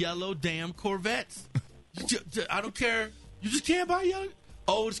buying yellow damn Corvettes. I don't care. You just can't buy yellow.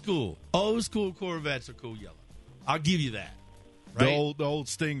 Old school Corvettes are cool yellow. I'll give you that. Right? The old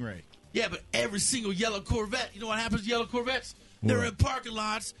Stingray. Yeah, but every single yellow Corvette, you know what happens to yellow Corvettes? They're in parking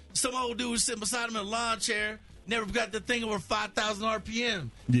lots. Some old dude was sitting beside them in a lawn chair. Never got the thing over 5,000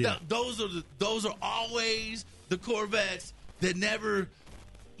 RPM. Yeah. Those are always the Corvettes that never.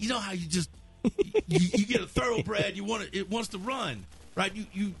 You know how you just you get a thoroughbred. It wants to run, right?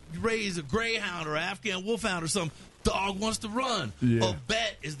 You raise a greyhound or an Afghan wolfhound or something. Dog wants to run. Yeah. A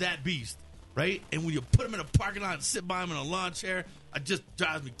vet is that beast, right? And when you put him in a parking lot and sit by him in a lawn chair, it just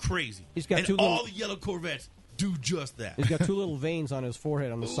drives me crazy. He's got all the yellow Corvettes do just that. He's got two little veins on his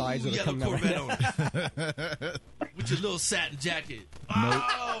forehead on the sides that are coming out. Corvette on it. With your little satin jacket.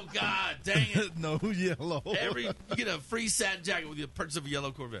 Oh, God, dang it. No yellow. You get a free satin jacket with the purchase of a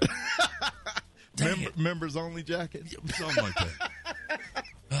yellow Corvette. Members only jacket? Something like that.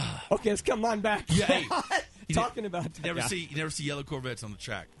 Okay, let's come on back. Yeah, hey, talking about you never see yellow Corvettes on the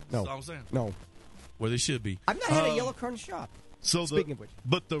track. That's all I'm saying. No. Where they should be. I've not had a yellow car in the shop. Speaking of which.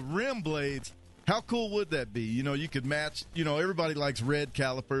 But the rim blades, how cool would that be? You know, you could match, everybody likes red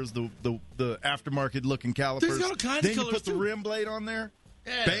calipers, the aftermarket looking calipers. There's all kinds then of you colors put the rim blade on there.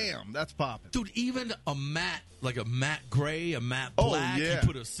 Yeah. Bam, that's popping. Dude, even a matte gray, a matte black, yeah. you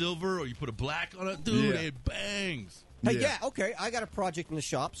put a silver or you put a black on it, dude, Yeah. it bangs. Hey, okay, I got a project in the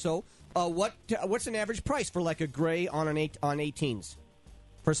shop. So, what's an average price for like a gray on 18s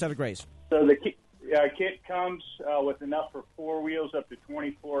for a set of grays? So the kit comes with enough for 4 wheels up to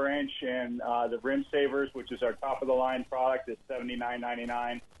 24-inch, and the rim savers, which is our top of the line product, is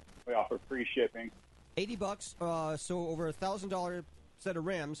 $79.99. We offer free shipping. $80. So over $1,000 set of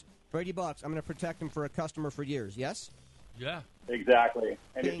rims for $80. I'm going to protect them for a customer for years. Yes. Yeah. Exactly.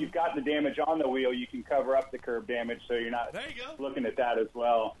 And if you've got the damage on the wheel, you can cover up the curb damage, so you're not There you go. looking at that as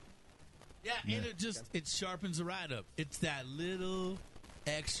well. Yeah, and it sharpens the ride up. It's that little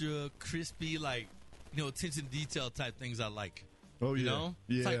extra crispy, attention to detail type things I like. Oh, you yeah. know?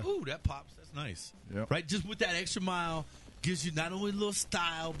 Yeah. It's like, ooh, that pops. That's nice. Yep. Right? Just with that extra mile, gives you not only a little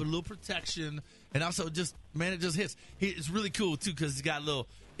style, but a little protection. And also it just hits. It's really cool, too, because it's got a little,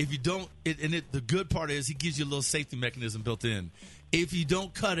 if you don't, the good part is he gives you a little safety mechanism built in. If you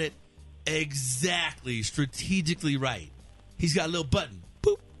don't cut it exactly, strategically right, he's got a little button,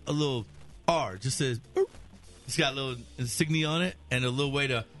 boop, a little R, just says, boop. It's got a little insignia on it and a little way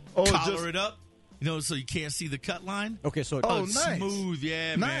to collar it up, so you can't see the cut line. Okay, so it's nice. smooth,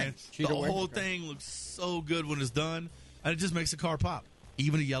 yeah, Nice. man. The Cheater whole wins. thing looks so good when it's done, and it just makes the car pop.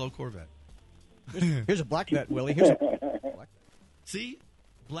 Even a yellow Corvette. Here's a black vet, Willie. See,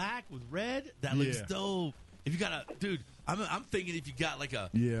 black with red, that looks dope. If you got I'm thinking if you got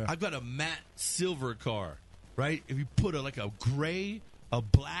I've got a matte silver car, right? If you put a gray, a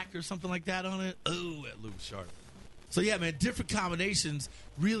black or something like that on it, oh, that looks sharp. So yeah, man, different combinations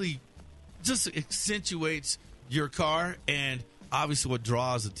really just accentuates your car, and obviously what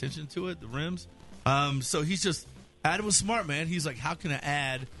draws attention to it, the rims. So Adam was smart, man. He's like, how can I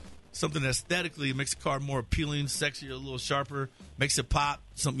add something aesthetically makes the car more appealing, sexier, a little sharper, makes it pop,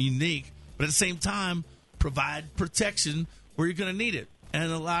 something unique, but at the same time provide protection where you're going to need it. And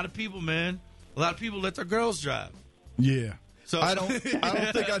a lot of people let their girls drive. Yeah. So I don't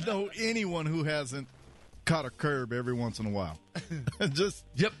think I know anyone who hasn't caught a curb every once in a while. Just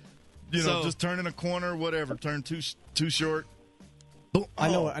just turning a corner, whatever, turn too short. Oh. I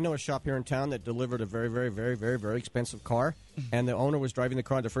know a shop here in town that delivered a very, very, very, very, very expensive car, and the owner was driving the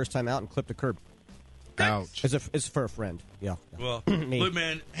car the first time out and clipped a curb. Ouch! It's for a friend. Yeah. Well, look,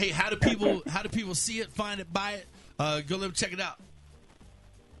 man. Hey, how do people see it, find it, buy it? Go let them check it out.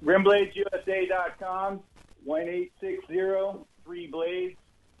 RimbladesUSA.com, 1-860-3-BLADES.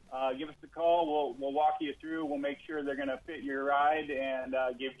 Give us a call. We'll walk you through. We'll make sure they're going to fit your ride and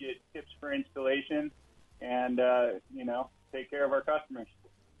give you tips for installation, and take care of our customers.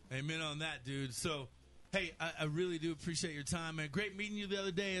 Amen on that, dude. So, hey, I really do appreciate your time, man. Great meeting you the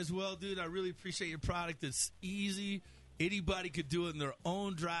other day as well, dude. I really appreciate your product. It's easy. Anybody could do it in their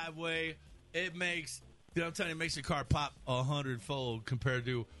own driveway. It makes, I'm telling you, it makes your car pop 100-fold compared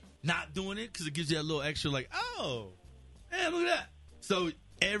to not doing it, because it gives you a little extra, oh, man, look at that. So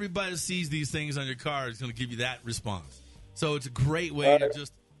everybody that sees these things on your car is going to give you that response. So it's a great way to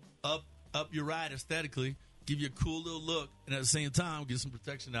just up your ride aesthetically, give you a cool little look, and at the same time get some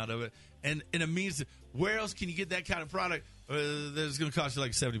protection out of it. And it means that where else can you get that kind of product that's going to cost you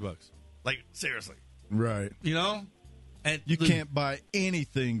 $70? Seriously. Right. And you can't buy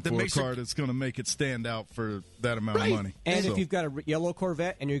anything for a car that's going to make it stand out for that amount of money. And if you've got a yellow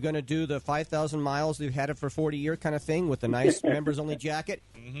Corvette and you're going to do the 5,000 miles, you've had it for 40 years kind of thing with the nice members-only jacket,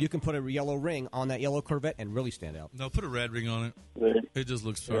 you can put a yellow ring on that yellow Corvette and really stand out. No, put a red ring on it. It just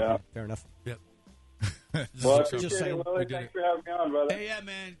looks sharp. Yeah. Fair enough. Yep. Well, I appreciate it, Willie. Thanks for having me on, brother. Hey, yeah,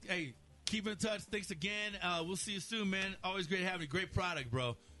 man. Hey, keep in touch. Thanks again. We'll see you soon, man. Always great having you. Great product,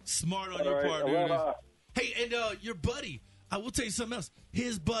 bro. Smart on your part, dude. Hey, and your buddy, I will tell you something else.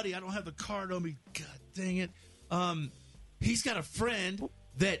 His buddy, I don't have the card on me. God dang it. He's got a friend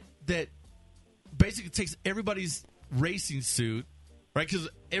that basically takes everybody's racing suit, right? Because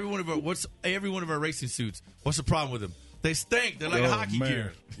every one of our racing suits, what's the problem with them? They stink. They're like hockey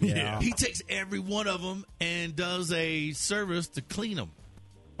gear. Yeah. He takes every one of them and does a service to clean them.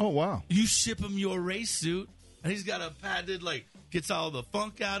 Oh, wow. You ship him your race suit, and he's got a padded, gets all the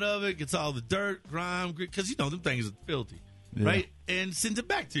funk out of it, gets all the dirt, grime, because, them things are filthy, right? And sends it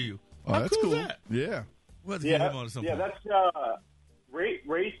back to you. Oh, How that's cool cool. is that? Yeah. We'll have to get him on at some point. That's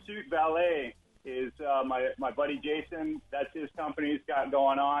Race Suit Valet is my buddy Jason. That's his company. He's got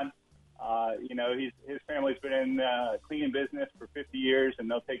going on. His family's been in the cleaning business for 50 years,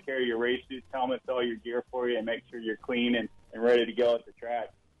 and they'll take care of your race suits, helmets, all your gear for you, and make sure you're clean and ready to go at the track.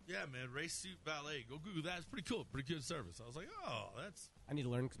 Yeah, man, Race Suit Valet. Go Google that. It's pretty cool. Pretty good service. I was like, oh, that's... I need to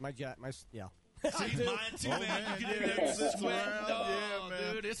learn because my See, mine too, man. You can do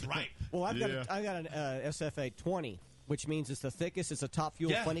that. Dude, it's right. Well, I've got an SFA 20, which means it's the thickest. It's a top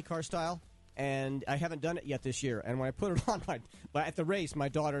fuel funny car style, and I haven't done it yet this year. And when I put it on at the race, my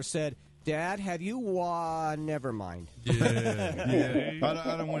daughter said, "Dad, have you never mind." Yeah.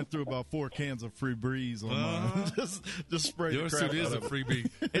 I done went through about 4 cans of Free Breeze on mine. just spray Your the crap suit is out a of it. free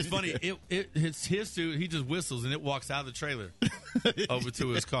beat. It's funny. His suit, he just whistles, and it walks out of the trailer over to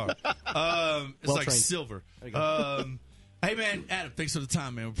his car. It's like trained. silver. Hey, man, Adam, thanks for the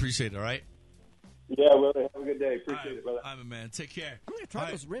time, man. We appreciate it, all right? Yeah, Willie, have a good day. Appreciate it, brother. I'm a man. Take care. I'm going to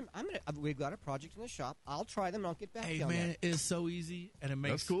try those rims. We've got a project in the shop. I'll try them, and I'll get back to you on man, that. it's so easy, and it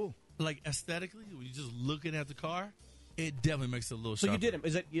makes... That's cool. Aesthetically, when you're just looking at the car, it definitely makes it a little So sharper. you did them.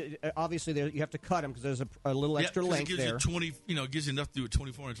 Is it obviously you have to cut them because there's a little extra length it gives there. You it gives you enough to do a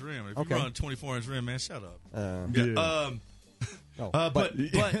 24-inch rim. If Okay. you run a 24-inch rim, man, shut up. Oh, but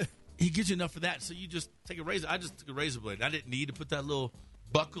he gives you enough for that, so you just take a razor. I just took a razor blade. I didn't need to put that little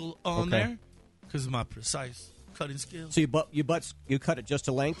buckle on there because of my precise cutting skills. So you cut it just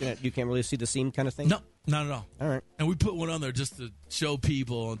to length, and you can't really see the seam kind of thing. No, not at all. All right. And we put one on there just to show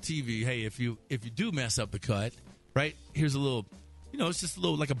people on TV, hey, if you do mess up the cut, right? Here's a little, it's just a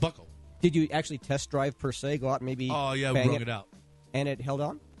little like a buckle. Did you actually test drive per se? Go out and maybe? Oh yeah, we bang wrung it out. And it held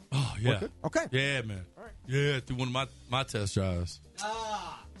on. Oh yeah. Okay. Yeah, man. All right. Yeah, through one of my test drives.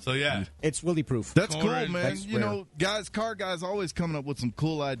 So yeah, it's Willie proof. That's cool, man. That's Car guys always coming up with some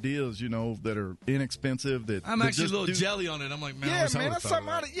cool ideas, that are inexpensive. That I'm that actually a just little do- jelly on it. I'm like, man, I Yeah, wish I man, would've that's thought something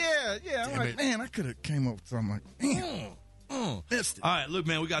of out of that. I'm like, man, I could have came up with something like, man, missed it. All right, look,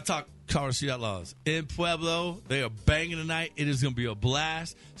 man, we got to talk Car Street Outlaws. In Pueblo, they are banging tonight. It is going to be a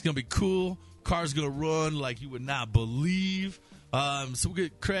blast. It's going to be cool. Cars going to run like you would not believe. So we'll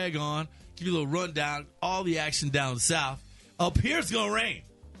get Craig on, give you a little rundown, all the action down south. Up here, it's going to rain.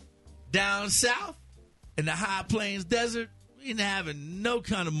 Down south, in the high plains desert, we ain't having no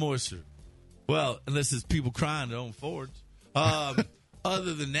kind of moisture. Well, unless it's people crying their own Fords.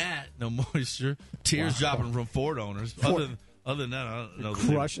 Other than that, no moisture. Tears dropping from Ford owners. Other than that, I don't know.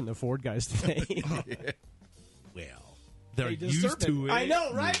 Crushing the Ford guys today. Well, they're They used deserve to it. I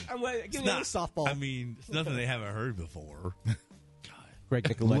know, right? I'm giving you a It's softball. I mean, it's nothing they haven't heard before. Greg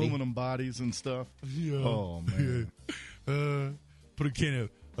Nicoletti. Aluminum bodies and stuff. Yeah. Oh man. Put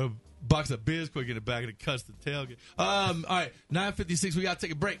a box of Bisquick in the back and it cuts the tailgate. All right, 9:56. We got to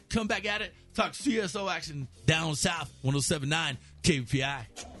take a break. Come back at it. Talk CSO action down south. 107.9 KPI.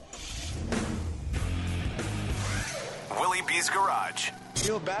 Willie B's Garage.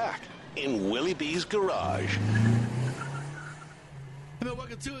 You're back in Willie B's Garage. Hey man,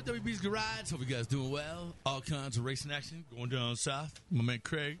 welcome to it, WB's Garage. Hope you guys doing well. All kinds of racing action going down south. My man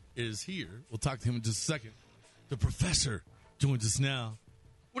Craig is here. We'll talk to him in just a second. The professor joins us now.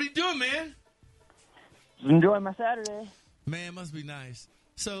 What are you doing, man? Just enjoying my Saturday. Man, must be nice.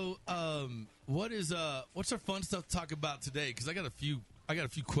 So, what's our fun stuff to talk about today? Because I got a few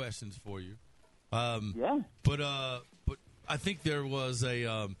questions for you. Yeah. But I think there was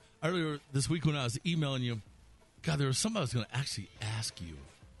a earlier this week when I was emailing you. God, there was something I was going to actually ask you.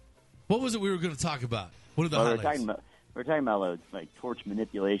 What was it we were going to talk about? What are the highlights? We're talking about like torch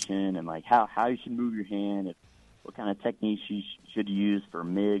manipulation and like how you should move your hand, what kind of techniques you should use for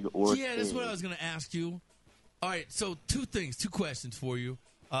MIG or Yeah, that's TIG. what I was going to ask you. All right, so two questions for you,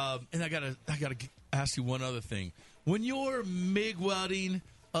 and I gotta ask you one other thing. When you're MIG welding,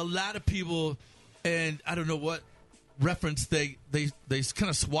 a lot of people, and I don't know what reference they kind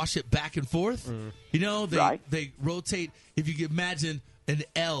of swash it back and forth. You know, they rotate. If you can imagine an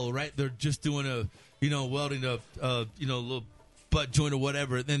L, right? They're just doing welding a little butt joint or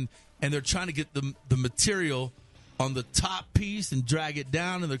whatever, and they're trying to get the material on the top piece and drag it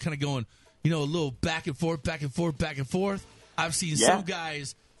down, and they're kind of going, a little back and forth, back and forth, back and forth. I've seen some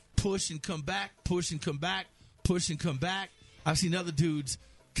guys push and come back, push and come back, push and come back. I've seen other dudes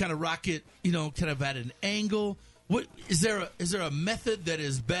kind of rock it, kind of at an angle. What is there a method that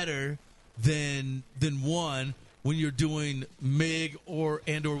is better than one when you're doing MIG or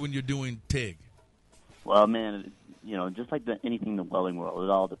when you're doing TIG? Well, man, just like anything in the welding world,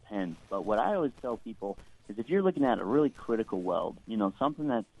 it all depends. But what I always tell people is if you're looking at a really critical weld, something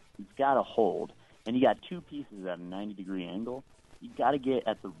that's got to hold, and you got two pieces at a 90-degree angle, you got to get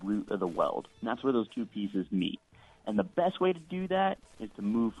at the root of the weld, and that's where those two pieces meet. And the best way to do that is to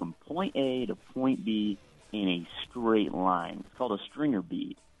move from point A to point B in a straight line. It's called a stringer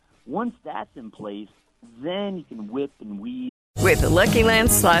bead. Once that's in place, then you can whip and weave. With the Lucky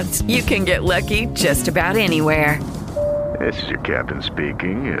Land Slots, you can get lucky just about anywhere. This is your captain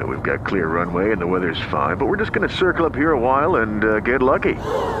speaking. We've got clear runway and the weather's fine, but we're just going to circle up here a while and get lucky.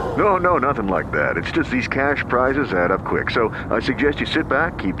 No, nothing like that. It's just these cash prizes add up quick. So I suggest you sit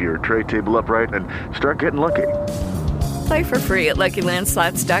back, keep your tray table upright, and start getting lucky. Play for free at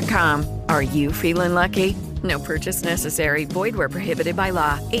LuckyLandSlots.com. Are you feeling lucky? No purchase necessary. Void where prohibited by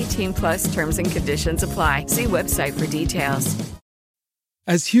law. 18+ terms and conditions apply. See website for details.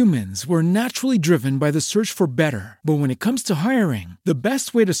 As humans, we're naturally driven by the search for better. But when it comes to hiring, the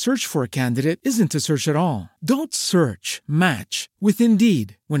best way to search for a candidate isn't to search at all. Don't search, match with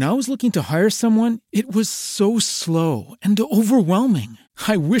Indeed. When I was looking to hire someone, it was so slow and overwhelming.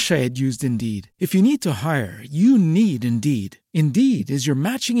 I wish I had used Indeed. If you need to hire, you need Indeed. Indeed is your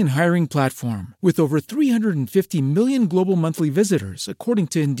matching and hiring platform with over 350 million global monthly visitors, according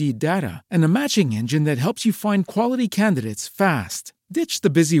to Indeed data, and a matching engine that helps you find quality candidates fast. Ditch the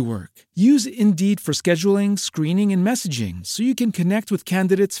busy work. Use Indeed for scheduling, screening, and messaging so you can connect with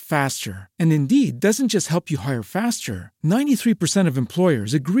candidates faster. And Indeed doesn't just help you hire faster. 93% of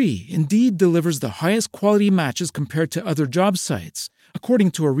employers agree Indeed delivers the highest quality matches compared to other job sites,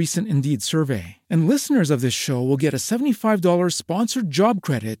 according to a recent Indeed survey. And listeners of this show will get a $75 sponsored job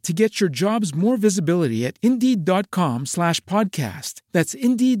credit to get your jobs more visibility at Indeed.com/podcast. That's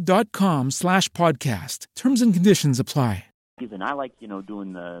Indeed.com/podcast. Terms and conditions apply. And I like,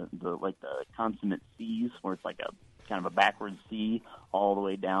 doing the consummate C's, where it's like a kind of a backwards C all the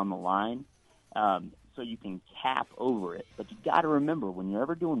way down the line. So you can cap over it. But you got to remember, when you're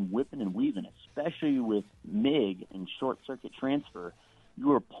ever doing whipping and weaving, especially with MIG and short circuit transfer,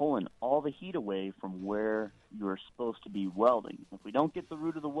 you are pulling all the heat away from where you're supposed to be welding. If we don't get the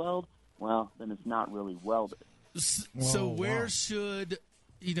root of the weld, well, then it's not really welded. So where should...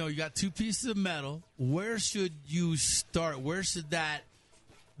 you got two pieces of metal. Where should you start? Where should the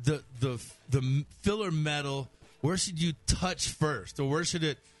filler metal? Where should you touch first, or where should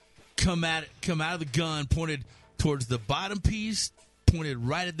it come out of the gun, pointed towards the bottom piece, pointed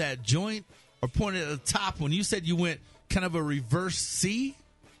right at that joint, or pointed at the top? When you said you went kind of a reverse C.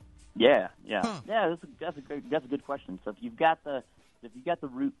 Yeah. That's a good question. So if you've got the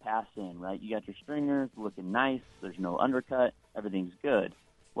root passed in, right, you got your stringers looking nice. There's no undercut. Everything's good.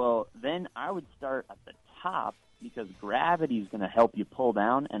 Well, then I would start at the top because gravity is going to help you pull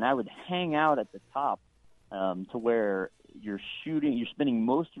down, and I would hang out at the top to where you're spending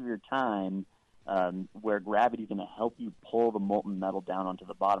most of your time where gravity is going to help you pull the molten metal down onto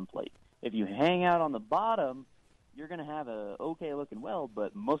the bottom plate. If you hang out on the bottom, you're going to have a okay-looking weld,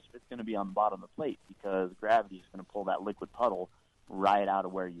 but most of it's going to be on the bottom of the plate because gravity is going to pull that liquid puddle right out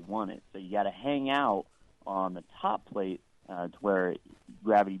of where you want it. So you got to hang out on the top plate to where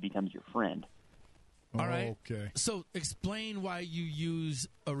gravity becomes your friend. All right. Okay. So explain why you use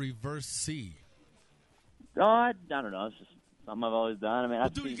a reverse C. I don't know. It's just something I've always done. I mean,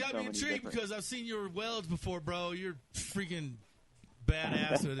 dude, you got me intrigued because I've seen your welds before, bro. You're freaking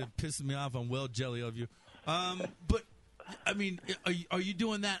badass. It pisses me off on weld jelly of you. But I mean, are you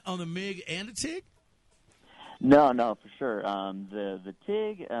doing that on the MIG and the TIG? No, for sure. The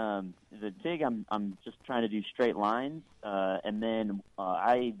TIG, I'm just trying to do straight lines, and then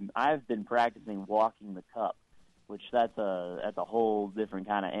I've been practicing walking the cup, which that's a whole different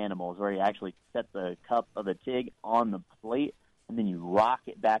kind of animal. Is where you actually set the cup of the TIG on the plate, and then you rock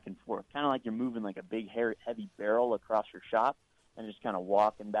it back and forth, kind of like you're moving like a big heavy barrel across your shop. and just kind of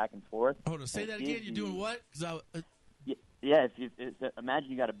walking back and forth. Hold on, say that again. You're doing what? Yeah, imagine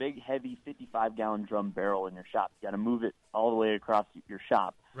you got a big, heavy 55-gallon drum barrel in your shop. You got to move it all the way across your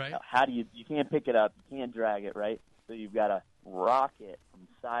shop. Right. How do you can't pick it up, you can't drag it, right? So you've got to rock it from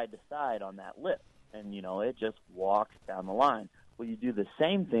side to side on that lip, and, it just walks down the line. Well, you do the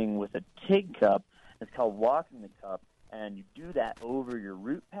same thing with a TIG cup. It's called walking the cup, and you do that over your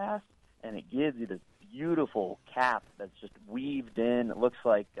root pass, and it gives you this beautiful cap that's just weaved in. It looks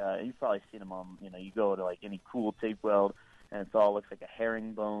like you've probably seen them on, you go to like any cool TIG weld, and it all looks like a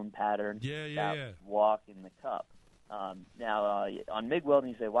herringbone pattern. Yeah. Walking the cup. Now, on MIG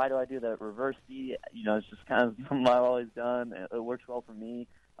welding, you say, why do I do the reverse V? It's just kind of something I've always done. It works well for me.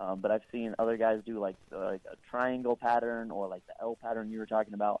 But I've seen other guys do like a triangle pattern or like the L pattern you were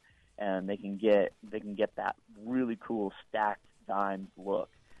talking about, and they can get that really cool stacked dimes look.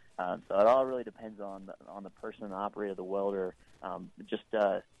 So it all really depends on the person, the operator, the welder.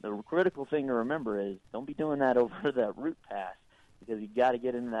 The critical thing to remember is don't be doing that over that root pass, because you got to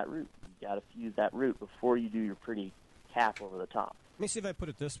get into that root. You got to fuse that root before you do your pretty cap over the top. Let me see if I put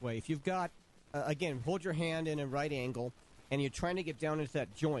it this way. If you've got, again, hold your hand in a right angle, and you're trying to get down into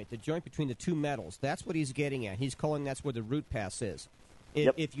that joint, the joint between the two metals, that's what he's getting at. He's calling that's where the root pass is.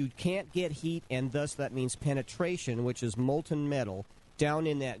 If you can't get heat, and thus that means penetration, which is molten metal, down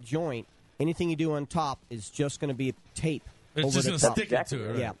in that joint, anything you do on top is just going to be tape. It's over just the going to top. stick it to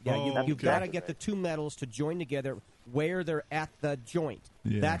it. Right? Yeah. You've got to get the two metals to join together where they're at the joint.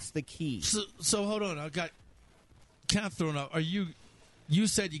 Yeah. That's the key. So hold on, I got kind of thrown up. You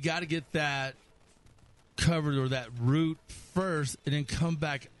said you got to get that covered or that root first, and then come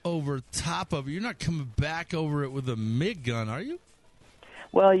back over top of it. You're not coming back over it with a MIG gun, are you?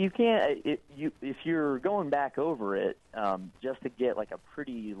 Well, you can't. If you're going back over it just to get like a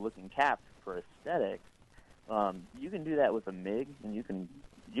pretty looking cap for aesthetics, you can do that with a MIG, and you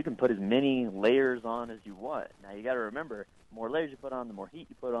can put as many layers on as you want. Now you got to remember, the more layers you put on, the more heat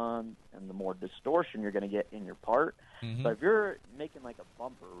you put on, and the more distortion you're going to get in your part. Mm-hmm. But if you're making like a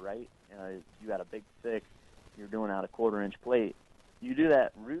bumper, right? You got a big thick, you're doing out a 1/4-inch plate. You do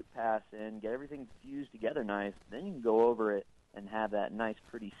that root pass in, get everything fused together nice, then you can go over it and have that nice,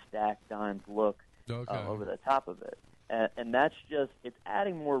 pretty stacked dimes look over the top of it. And that's just, it's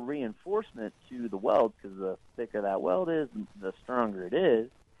adding more reinforcement to the weld, because the thicker that weld is, the stronger it is.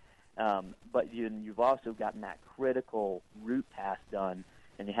 But you've also gotten that critical root pass done,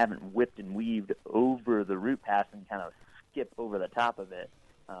 and you haven't whipped and weaved over the root pass and kind of skip over the top of it.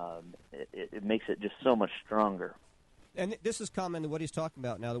 It makes it just so much stronger. And this is common, what he's talking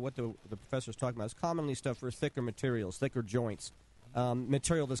about now, what the professor's talking about, is commonly stuff for thicker materials, thicker joints.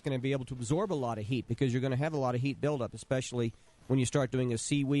 Material that's going to be able to absorb a lot of heat, because you're going to have a lot of heat buildup, especially when you start doing a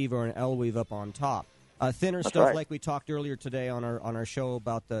C weave or an L weave up on top. Thinner That's stuff, right. like we talked earlier today on our show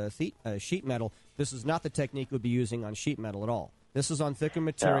about the sheet metal, this is not the technique we'd be using on sheet metal at all. This is on thicker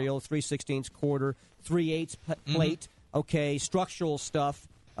material, 3/16 quarter, 3/8 plate, okay, structural stuff.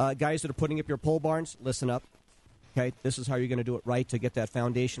 Guys that are putting up your pole barns, listen up. Okay, this is how you're going to do it right to get that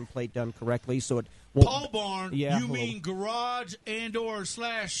foundation plate done correctly. So it won't, pole barn. Yeah, you mean garage and/or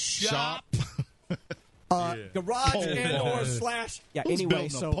 /shop? Garage pole and/or / Who's anyway, building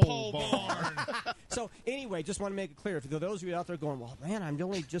so a pole barn? So anyway, just want to make it clear, if those of you out there going, well, man, I'm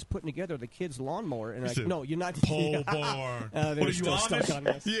only just putting together the kid's lawnmower, and no, you're not. Pole barn. They're What are you, still stuck Amish? on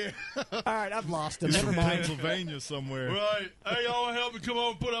this. Yeah. All right, I've lost him. He's Never from mind. Pennsylvania somewhere. Right. Hey, y'all help me come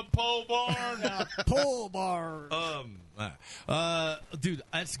on and put up pole barn. Pole barn. Dude,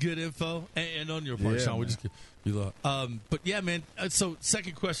 that's good info. And on your part, Yeah, Sean, we man. just but yeah, man. So,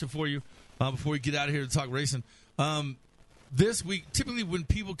 second question for you before we get out of here to talk racing. This week, typically when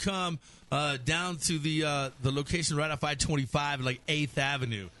people come down to the location right off I-25, like 8th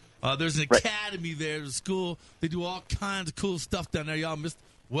Avenue, there's an academy there, there's a school. They do all kinds of cool stuff down there. Y'all missed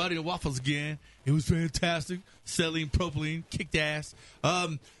Welding and Waffles again. It was fantastic. Selling propylene, kicked ass.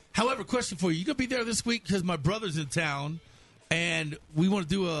 However, question for you. You going to be there this week because my brother's in town, and we want to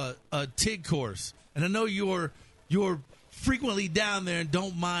do a TIG course. And I know you're frequently down there and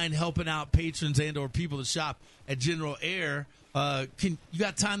don't mind helping out patrons and or people that shop at General Air. You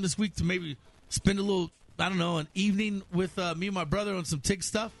got time this week to maybe spend a little, I don't know, an evening with me and my brother on some TIG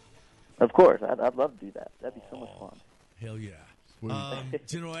stuff? Of course, I'd love to do that. That'd be so much fun. Hell yeah.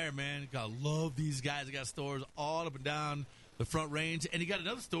 General Air, man, gotta love these guys. They got stores all up and down the Front Range, and you got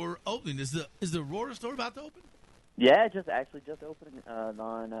another store opening. Is the Aurora store about to open? Yeah, just opened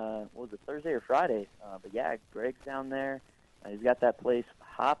on what was it, Thursday or Friday? But yeah, Greg's down there. He's got that place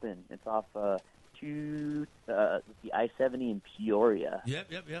hopping. It's off to the I-70 in Peoria.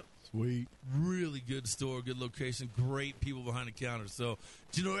 Yep. Sweet. Really good store, good location, great people behind the counter. So,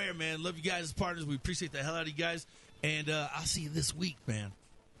 General Air, man, love you guys as partners. We appreciate the hell out of you guys. And I'll see you this week, man.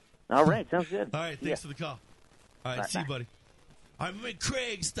 All right, sounds good. All right, thanks for the call. All right, see you, buddy. All right, my man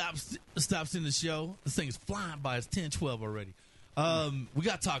Craig stops in the show. This thing is flying by. It's 10:12 already. We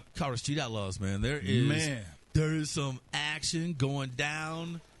got to talk Colorado Street Outlaws, man. There is some action going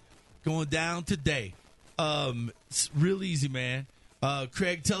down today. It's real easy, man.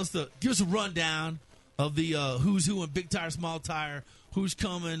 Craig, give us a rundown of the who's who in big tire, small tire, who's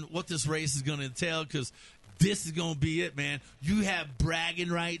coming, what this race is going to entail, because this is going to be it, man. You have bragging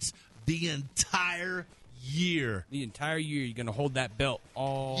rights the entire year. The entire year, you're going to hold that belt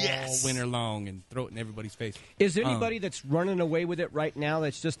all winter long and throw it in everybody's face. Is there anybody that's running away with it right now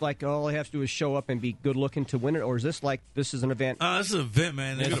that's just like, all I have to do is show up and be good looking to win it? Or is this like, this is an event? This is an event,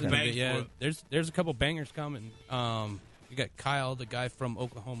 man. They're going to bang for it. There's a couple bangers coming. You got Kyle, the guy from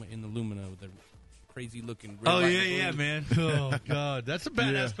Oklahoma, in the Lumina with the crazy looking. Man. Oh, God. That's a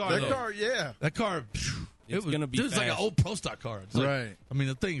badass car. That car, it's going to be it's like an old Pro Stock car. It's right. I mean,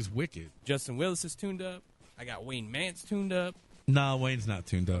 the thing's wicked. Justin Willis is tuned up. I got Wayne Mance tuned up. No, Wayne's not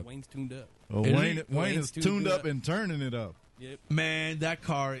tuned up. Wayne's tuned up. Oh, Wayne is tuned up and turning it up. Yep. Man, that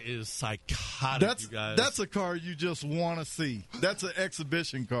car is psychotic, you guys. That's a car you just want to see. That's an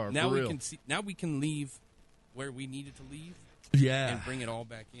exhibition car. Now for we real. can see. Now we can leave where we needed to leave. Yeah. And bring it all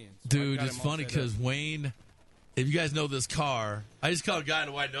back in. So dude, it's funny because Wayne, if you guys know this car, I just called a guy in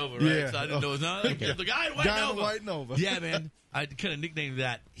a white Nova, right? Yeah. So I didn't know his name. The guy in a white Nova. Yeah, man. I kind of nicknamed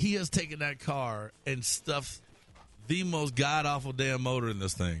that. He has taken that car and stuffed the most god-awful damn motor in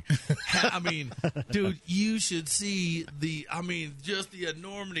this thing. I mean, dude, you should see just the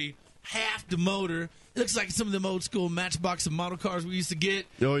enormity. Half the motor. It looks like some of them old school Matchbox and model cars we used to get.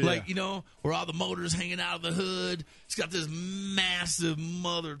 Oh, yeah. Like, where all the motors hanging out of the hood. It's got this massive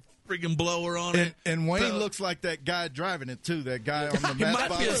mother freaking blower on it. And Wayne looks like that guy driving it, too. That guy on the Matchbox. It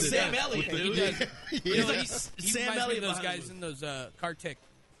might be a Sam Elliott, dude. He's like Sam Elliott. Those guys in those car tech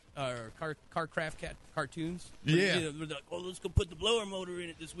car craft cartoons. Yeah. They're like, let's go put the blower motor in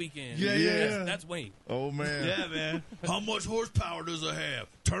it this weekend. Yeah. That's Wayne. Oh, man. Yeah, man. How much horsepower does it have?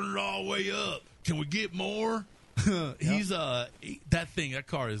 Turn it all the way up. Can we get more? He's that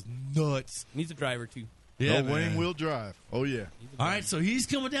car is nuts. Needs a driver, too. Yeah, Wayne will drive. Oh, yeah. All right, so he's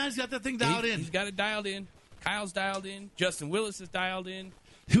coming down. He's got that thing dialed in. He's got it dialed in. Kyle's dialed in. Justin Willis is dialed in.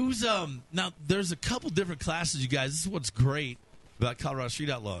 Who's now? There's a couple different classes, you guys. This is what's great about Colorado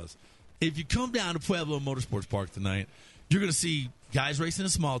Street Outlaws. If you come down to Pueblo Motorsports Park tonight, you're going to see guys racing in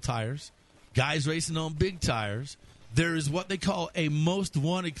small tires, guys racing on big tires. There is what they call a most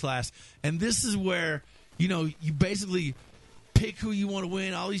wanted class, and this is where you basically pick who you want to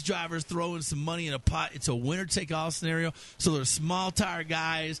win. All these drivers throwing some money in a pot. It's a winner-take-all scenario. So there's small tire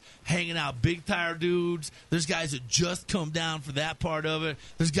guys hanging out big tire dudes. There's guys that just come down for that part of it.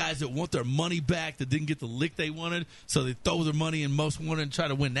 There's guys that want their money back that didn't get the lick they wanted, so they throw their money in most wanted and try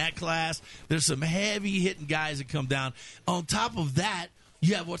to win that class. There's some heavy-hitting guys that come down. On top of that,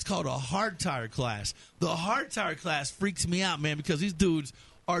 you have what's called a hard tire class. The hard tire class freaks me out, man, because these dudes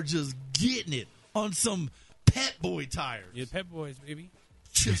are just getting it on some Pep Boy tires. Yeah, Pep Boys, baby.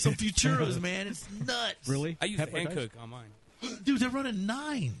 Some Futuros, man. It's nuts. Really? I use Hankook on mine. Dude, they're running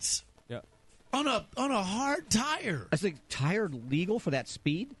 9s. Yeah. On a hard tire. Is the tire legal for that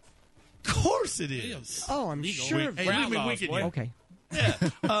speed? Of course it is. Oh, I'm sure. Okay. Yeah.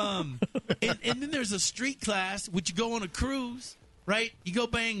 And then there's a street class, which you go on a cruise, right? You go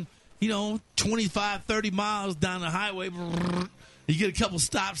bang, 25, 30 miles down the highway. You get a couple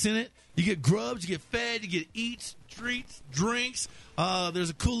stops in it. You get grubs, you get fed, you get eats, treats, drinks. There's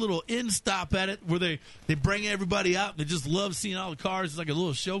a cool little end stop at it where they bring everybody out. And they just love seeing all the cars. It's like a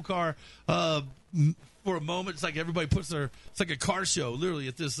little show car for a moment. It's like everybody it's like a car show, literally,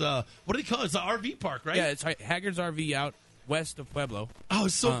 at this, what do they call it? It's an RV park, right? Yeah, it's Haggard's RV out west of Pueblo. Oh,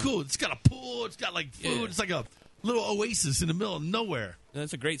 it's so cool. It's got a pool. It's got, like, food. Yeah. It's like a little oasis in the middle of nowhere.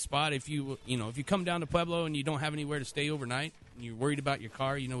 That's a great spot. If you come down to Pueblo and you don't have anywhere to stay overnight and you're worried about your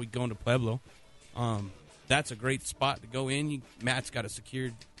car, we go into Pueblo. That's a great spot to go in. Matt's got a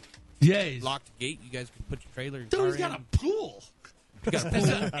secured locked gate. You guys can put your trailer and car he's got a pool. He's got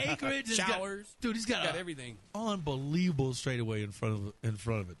a pool. Acreage. Showers. He's got everything. Unbelievable straightaway in front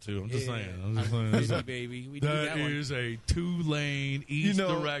of it, too. I'm just saying. Busy, baby. We that is a 2-lane, each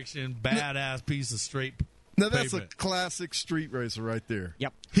direction, badass piece of straight Now, that's pavement. A classic street racer right there.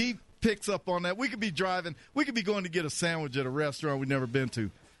 Yep. He picks up on that. We could be driving. We could be going to get a sandwich at a restaurant we've never been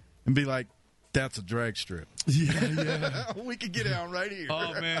to and be like, That's a drag strip. Yeah. We could get out right here.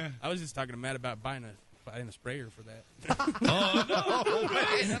 Oh, man. I was just talking to Matt about buying a sprayer for that. Oh,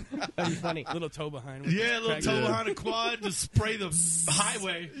 man. That'd be funny. Little toe behind. Yeah, a little toe behind a quad to spray the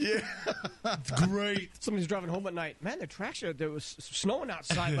highway. Yeah. It's great. Somebody's driving home at night. Man, the traction, there was snowing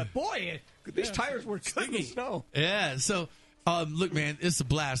outside, but boy, these tires were good in the snow. Yeah, so look, man, it's a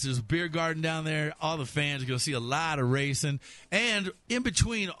blast. There's a beer garden down there. All the fans are going to see a lot of racing. And in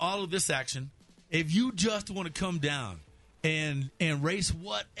between all of this action, if you just want to come down and race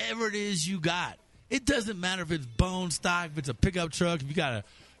whatever it is you got, it doesn't matter if it's bone stock, if it's a pickup truck, if you got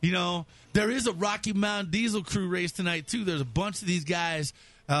there is a Rocky Mountain Diesel Crew race tonight, too. There's a bunch of these guys.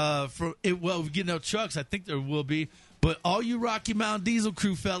 If we get no trucks, I think there will be. But all you Rocky Mountain Diesel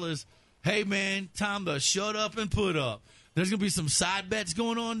Crew fellas, hey, man, time to shut up and put up. There's going to be some side bets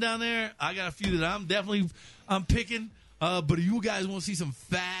going on down there. I got a few that I'm picking. But if you guys want to see some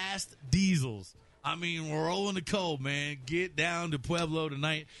fast diesels, I mean, we're rolling the cold, man. Get down to Pueblo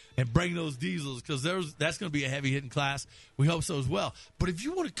tonight and bring those diesels because that's going to be a heavy-hitting class. We hope so as well. But if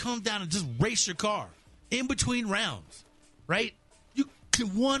you want to come down and just race your car in between rounds, right, you can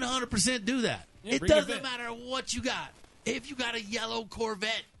 100% do that. Yeah, it doesn't matter what you got. If you got a yellow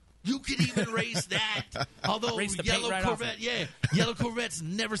Corvette, you can even race that. Although yellow Corvette, yellow Corvettes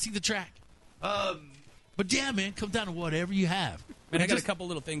never see the track. But yeah, man, come down to whatever you have. Man, I got a couple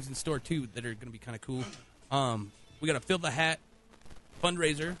little things in store too that are going to be kind of cool. We got a Fill the Hat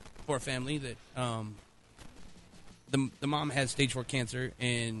fundraiser for a family that the mom has stage 4 cancer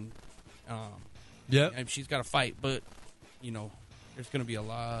and she's got to fight, but there's going to be a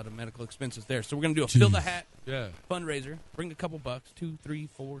lot of medical expenses there. So we're going to do a Fill the Hat fundraiser. Bring a couple bucks, 2, 3,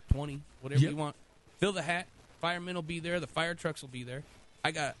 4, 20, whatever you want. Fill the hat. Firemen will be there. The fire trucks will be there.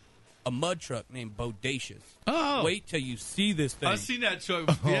 I got a mud truck named Bodacious. Oh. Wait till you see this thing. I've seen that truck.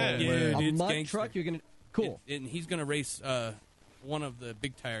 Yeah, a mud gangster. truck? You're going to... Cool. And he's going to race one of the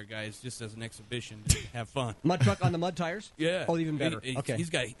big tire guys just as an exhibition to have fun. Mud truck on the mud tires? Yeah. Oh, even better. Okay. He's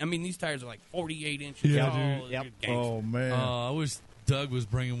got... I mean, these tires are like 48 inches Yeah, tall. dude. Yep. Oh, man. I wish Doug was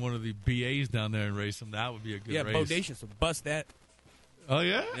bringing one of the BAs down there and race them. That would be a good race. Yeah, Bodacious will bust that. Oh,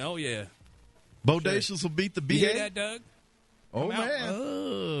 yeah? Oh, yeah. Bodacious will beat the BA? You hear that, Doug? Oh, Come out. man.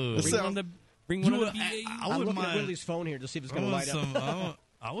 Oh. Bring one of the BAs. I'm looking at Willie's phone here to see if it's going to light up.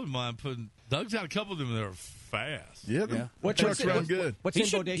 I wouldn't mind putting... Doug's got a couple of them that are fast. Yeah. What trucks run good? What's he in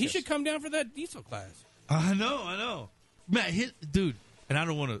should, Bodacious? he should come down for that diesel class. I know. Man, dude, and I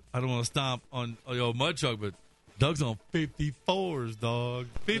don't want to stomp on your mud truck, but Doug's on 54s, dog.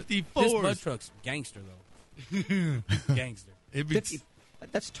 54s. This mud truck's gangster, though. Gangster.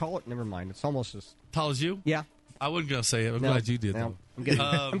 That's taller. Never mind. It's almost as tall as you? Yeah. I wasn't going to say it. I'm glad you did, though.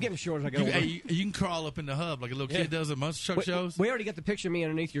 I'm getting short as I get older. You can crawl up in the hub like a little kid does at most truck shows. We already got the picture of me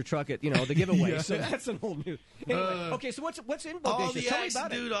underneath your truck at the giveaway, so that's an old news. Anyway, okay, so what's in Bodacious? All the Tell me action,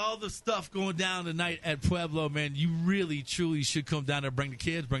 about dude, it. all the stuff going down tonight at Pueblo, man. You really, truly should come down there, bring the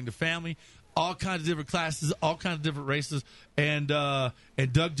kids, bring the family. All kinds of different classes, all kinds of different races. And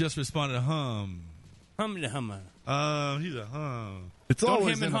Doug just responded, hum. Hum to hum. He's a hum. It's Don't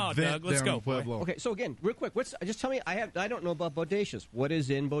always him and an haw, event Doug. Let's there go, in Pueblo. Okay, so again, real quick, just tell me. I don't know about Bodacious. What is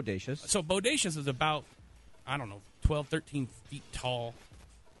in Bodacious? So Bodacious is about, 12, 13 feet tall.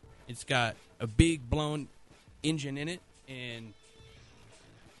 It's got a big blown engine in it, and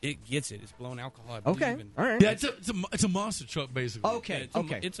it gets it. It's blown alcohol. I believe, Okay, and- all right. Yeah, it's a monster truck, basically. Okay,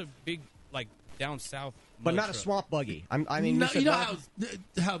 Yeah, it's a big, like, down south But mud not a truck. swamp buggy. I mean, No, said you know not-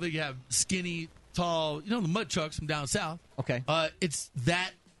 how they have skinny, tall, the mud trucks from down south. Okay. It's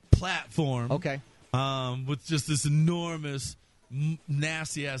that platform. Okay. With just this enormous,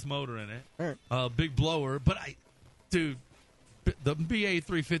 nasty ass motor in it. All right. Big blower. But the BA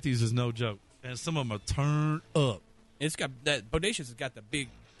 350s is no joke, and some of them are turned up. It's got that Bodacious has got the big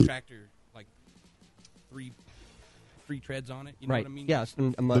tractor, like three treads on it. You know Right. what I mean? Yes.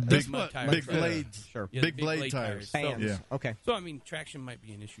 The big, mud tires. big Yeah. blades. Sure. Yeah, big the blade tires. So, Fans. Yeah. Okay. so I mean, traction might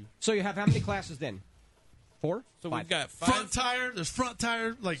be an issue. So you have how many classes then? 4? So 5. we've got Front tire. There's front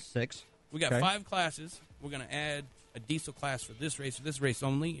tire. Like 6. We got Okay. 5 classes. We're going to add a diesel class for this race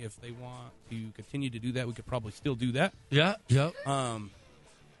only. If they want to continue to do that, we could probably still do that. yeah.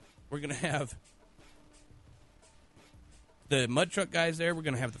 We're going to have the mud truck guys there. We're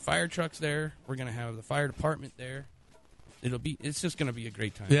going to have the fire trucks there. We're going to have the fire department there. It's just going to be a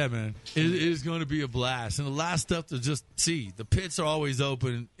great time. Yeah, man. It is going to be a blast. And a lot of stuff to just see. The pits are always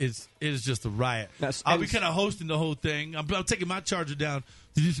open. It is just a riot. I'll be kind of hosting the whole thing. I'm taking my Charger down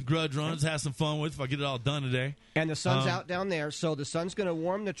to do some grudge runs, have some fun with if I get it all done today. And the sun's out down there, so the sun's going to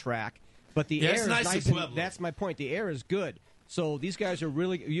warm the track. But the air it's is nice nice. in And Pueblo. that's my point. The air is good. So these guys are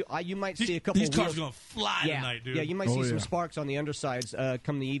really. You might see a couple. These cars wheels. are going to fly tonight, dude. Yeah, you might see some sparks on the undersides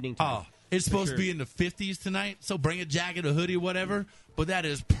come the evening time. Oh, it's supposed to be in the 50s tonight, so bring a jacket, a hoodie, whatever. But that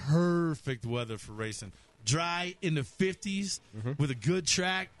is perfect weather for racing. Dry in the 50s with a good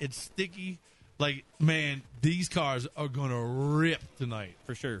track. It's sticky. Like, man, these cars are going to rip tonight.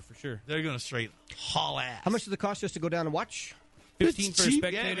 For sure. They're going to straight haul ass. How much does it cost just to go down and watch? 15 for a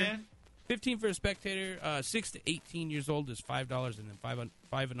spectator. Yeah, man. 15 for a spectator. 6 to 18 years old is $5, and then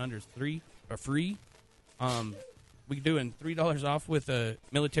 5 and under is free. We're doing $3 off with a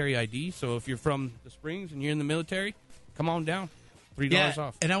military ID. So if you're from the Springs and you're in the military, come on down. $3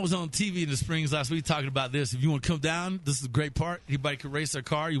 off. And I was on TV in the Springs last week talking about this. If you want to come down, this is a great part. Anybody can race their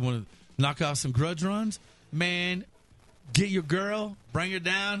car. You want to knock off some grudge runs, man, get your girl, bring her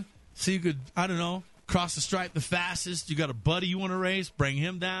down, so you could, I don't know, cross the stripe the fastest. You got a buddy you want to race, bring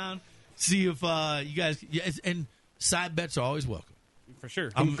him down, see if you guys, and side bets are always welcome. For sure.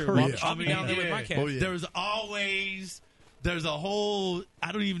 I'll be down there with my cat. There's a whole,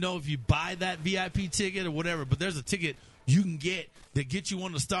 I don't even know if you buy that VIP ticket or whatever, but there's a ticket you can get that gets you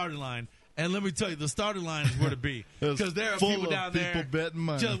on the starting line. And let me tell you, the starting line is where to be. Because there are people down there betting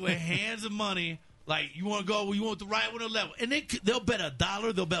money. just with hands of money. Like, you want to go, you want the right one or left. And they'll bet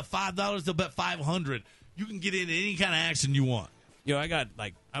 $1, they'll bet $5, they'll bet $500. You can get into any kind of action you want. Yo, I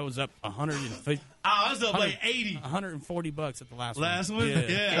was up 150. I was up like 80. $140 at the last one.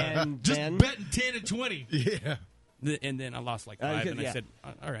 Yeah. And just then, betting 10 and 20. Yeah. And then I lost like 5, and I said,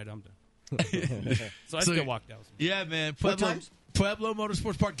 all right, I'm done. So I So, still walked out. Yeah, man. What times? Pueblo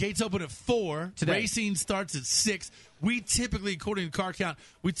Motorsports Park, gates open at 4. Today. Racing starts at 6. We typically, according to car count,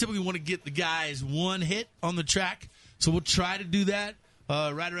 want to get the guys one hit on the track. So we'll try to do that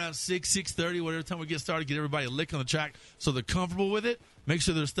right around 6, 6:30, whatever time we get started, get everybody a lick on the track so they're comfortable with it. Make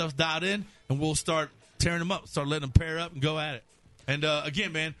sure their stuff's dialed in, and we'll start tearing them up, start letting them pair up and go at it. And,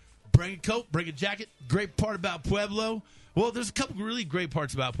 again, man, bring a coat, bring a jacket. Great part about Pueblo. Well, there's a couple really great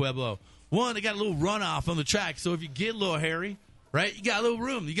parts about Pueblo. One, they got a little runoff on the track, so if you get a little hairy, right, you got a little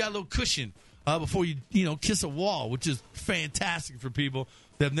room, you got a little cushion before you kiss a wall, which is fantastic for people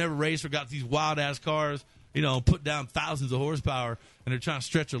that have never raced or got these wild-ass cars, put down thousands of horsepower, and they're trying to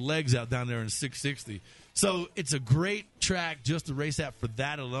stretch their legs out down there in 660. So it's a great track just to race at for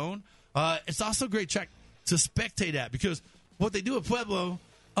that alone. It's also a great track to spectate at because what they do at Pueblo,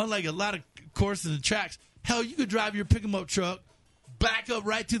 unlike a lot of courses and tracks, hell, you could drive your pick-em-up truck, back up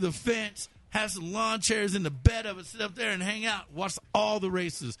right to the fence, have some lawn chairs in the bed of it, sit up there and hang out, watch all the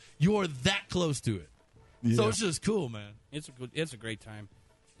races. You're that close to it. Yeah. So it's just cool, man. It's a great time.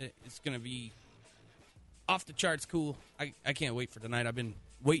 It's going to be off the charts cool. I can't wait for tonight. I've been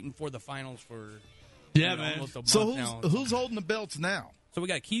waiting for the finals for man. Almost a month So now. who's holding the belts now? So we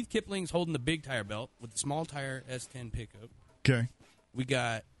got Keith Kipling's holding the big tire belt with the small tire S10 pickup. Okay. We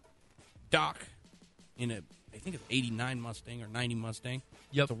got Doc in I think it's 89 Mustang or 90 Mustang.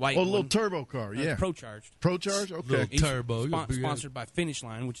 Yep. It's a white little one. turbo car, yeah. Pro-charged. Pro-charged? Okay. Little turbo. Sponsored by Finish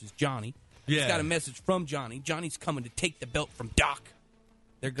Line, which is Johnny. Yeah. He's got a message from Johnny. Johnny's coming to take the belt from Doc.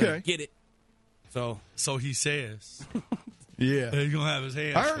 They're going to get it. So he says. Yeah. He's going to have his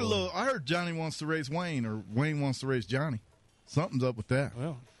hands I heard Johnny wants to race Wayne, or Wayne wants to race Johnny. Something's up with that.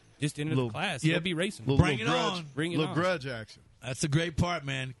 Well, just into the class. Yeah, He'll be racing. Bring it on. Bring it little on. grudge action. That's a great part,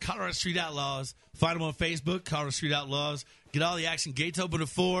 man. Colorado Street Outlaws. Find them on Facebook, Colorado Street Outlaws. Get all the action. Gates open at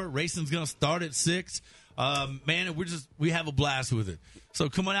 4. Racing's going to start at 6. Man, we have a blast with it. So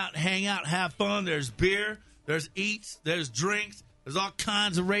come on out, hang out, have fun. There's beer, there's eats, there's drinks, there's all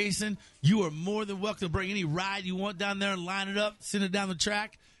kinds of racing. You are more than welcome to bring any ride you want down there and line it up, send it down the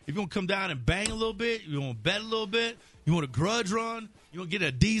track. If you want to come down and bang a little bit, you want to bet a little bit, you want a grudge run, you want to get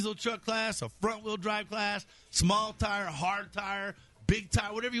a diesel truck class, a front-wheel drive class, small tire, hard tire, big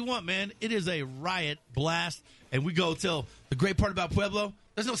tire, whatever you want, man. It is a riot blast. And we go till the great part about Pueblo,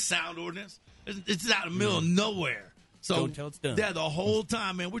 there's no sound ordinance. It's out in the middle of nowhere. So go till it's done. Yeah, the whole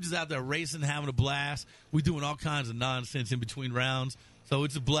time, man, we're just out there racing, having a blast. We're doing all kinds of nonsense in between rounds. So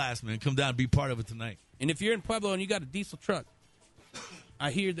it's a blast, man. Come down and be part of it tonight. And if you're in Pueblo and you got a diesel truck, I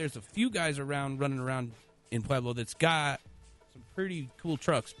hear there's a few guys running around in Pueblo that's got some pretty cool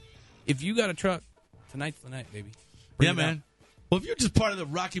trucks. If you got a truck, tonight's the night, baby. Bring it man. out. Well, if you're just part of the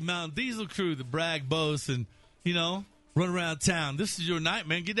Rocky Mountain Diesel crew, the brag, boast, and, run around town, this is your night,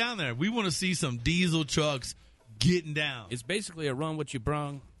 man. Get down there. We want to see some diesel trucks getting down. It's basically a run what you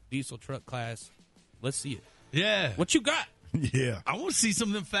brung, diesel truck class. Let's see it. Yeah. What you got? Yeah. I want to see some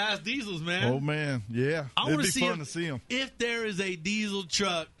of them fast diesels, man. Oh, man. Yeah. It'd be see fun to see them. If there is a diesel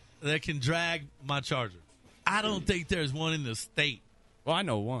truck that can drag my Charger. I don't think there's one in the state. Well, I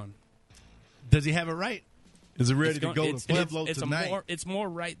know one. Does he have it right? Is it ready to go to Pueblo it's tonight? It's more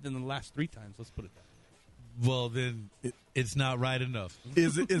right than the last 3 times. Let's put it that way. Well, then it's not right enough.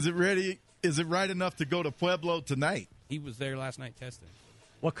 Is it ready? Is it right enough to go to Pueblo tonight? He was there last night testing.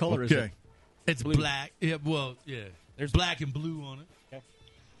 What color is it? It's Blue. black. Yeah, well, yeah. There's black and blue on it. Okay.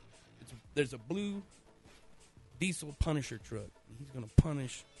 There's a blue diesel Punisher truck. He's going to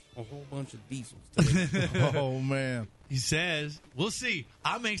punish a whole bunch of diesels today. Oh, man. He says. We'll see.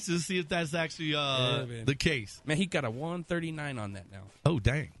 I'm anxious to see if that's actually the case. Man, he got a 139 on that now. Oh,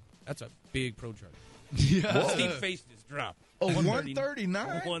 dang. That's a big pro truck. Yeah. Steve faced his drop. Oh, 139?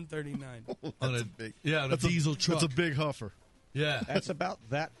 139. That's a big. Yeah, that's diesel truck. That's a big huffer. Yeah. That's about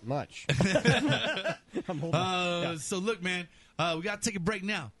that much. So look, man, we got to take a break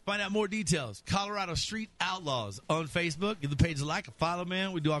now. Find out more details. Colorado Street Outlaws on Facebook. Give the page a like, a follow,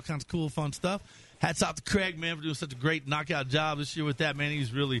 man. We do all kinds of cool, fun stuff. Hats off to Craig, man, for doing such a great knockout job this year with that, man.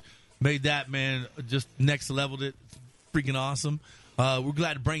 He's really made that, man, just next leveled it. Freaking awesome. We're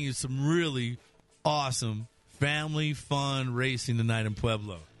glad to bring you some really awesome family fun racing tonight in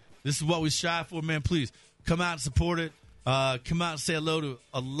Pueblo. This is what we strive for, man. Please come out and support it. Come out and say hello to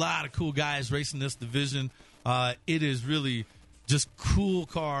a lot of cool guys racing this division. It is really just cool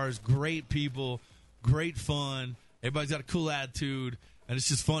cars, great people, great fun. Everybody's got a cool attitude, and it's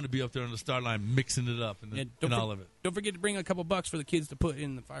just fun to be up there on the start line mixing it up and all of it. Don't forget to bring a couple bucks for the kids to put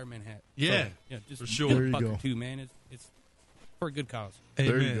in the fireman hat. Yeah, so, just for sure. Get There a you buck go. or two, man. It's for a good cause.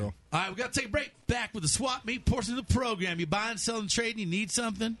 Amen. There you go. All right, we got to take a break. Back with the swap meet portion of the program. You buying, selling, trading, you need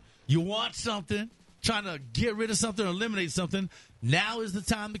something, you want something, trying to get rid of something or eliminate something, now is the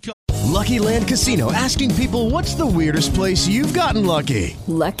time to come. Lucky Land Casino, asking people, what's the weirdest place you've gotten lucky?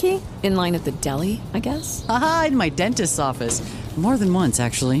 Lucky? In line at the deli, I guess? Aha, in my dentist's office. More than once,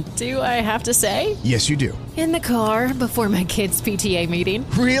 actually. Do I have to say? Yes, you do. In the car before my kids' PTA meeting.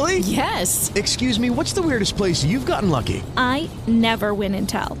 Really? Yes. Excuse me, what's the weirdest place you've gotten lucky? I never win and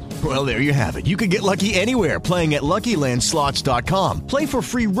tell. Well, there you have it. You can get lucky anywhere, playing at LuckyLandSlots.com. Play for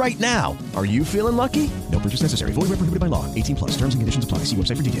free right now. Are you feeling lucky? No purchase necessary. Void where prohibited by law. 18+. Terms and conditions apply. See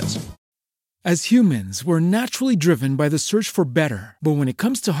website for details. As humans, we're naturally driven by the search for better. But when it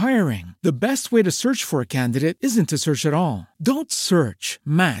comes to hiring, the best way to search for a candidate isn't to search at all. Don't search,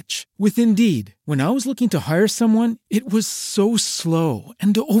 match with Indeed. When I was looking to hire someone, it was so slow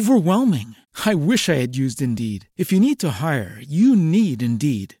and overwhelming. I wish I had used Indeed. If you need to hire, you need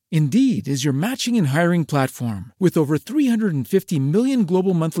Indeed. Indeed is your matching and hiring platform with over 350 million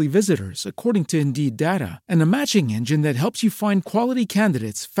global monthly visitors, according to Indeed data, and a matching engine that helps you find quality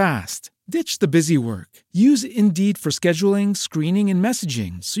candidates fast. Ditch the busy work. Use Indeed for scheduling, screening, and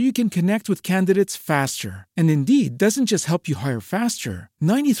messaging so you can connect with candidates faster. And Indeed doesn't just help you hire faster.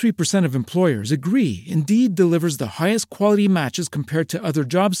 93% of employers agree Indeed delivers the highest quality matches compared to other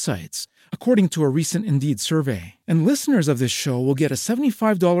job sites, according to a recent Indeed survey. And listeners of this show will get a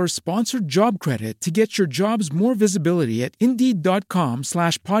 $75 sponsored job credit to get your jobs more visibility at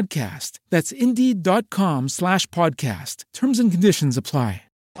Indeed.com/podcast. That's Indeed.com/podcast. Terms and conditions apply.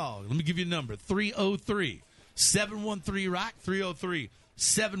 Oh, let me give you a number. 303-713-ROCK,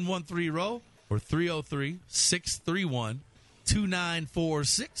 303-713-ROLL, or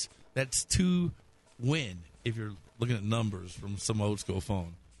 303-631-2946. That's 2-WIN if you're looking at numbers from some old school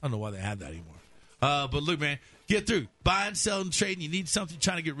phone. I don't know why they have that anymore. But look, man, get through. Buying, selling, trading. You need something,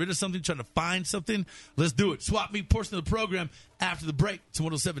 trying to get rid of something, trying to find something. Let's do it. Swap meet portion of the program after the break. It's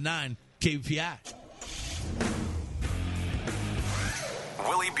 107.9 KBPI.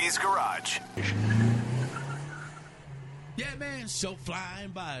 Willie B's Garage. Yeah, man, show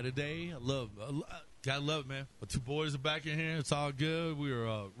flying by today. Gotta love it, man. My two boys are back in here. It's all good. We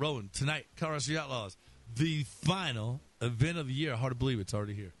are rolling tonight. Colorado Street Outlaws, the final event of the year. Hard to believe it's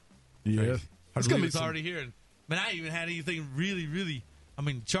already here. Yeah, Hard to believe it's already here. And, man, I ain't even had anything really. I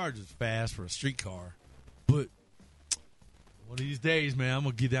mean, the charge is fast for a street car, but one of these days, man, I'm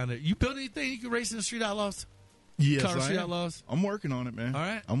gonna get down there. You build anything you can race in the Street Outlaws? Yes, Colorado I Street am. Outlaws? I'm working on it, man. All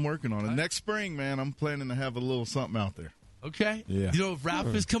right. I'm working on it. All right. Next spring, man, I'm planning to have a little something out there. Okay. Yeah. You know if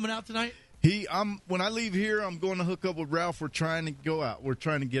Ralph is coming out tonight? When I leave here, I'm going to hook up with Ralph. We're trying to go out. We're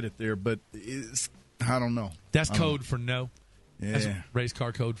trying to get it there, but I don't know. That's code for no. Yeah. That's race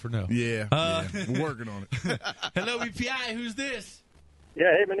car code for no. Yeah. We're working on it. Hello, BPI. Who's this?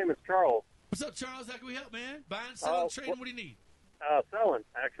 Yeah, hey, my name is Charles. What's up, Charles? How can we help, man? Buying, selling, trading, what do you need? Selling,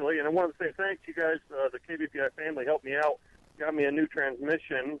 actually. And I wanted to say thanks. You guys, the KBPI family, helped me out. Got me a new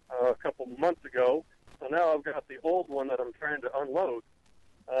transmission a couple months ago. So now I've got the old one that I'm trying to unload.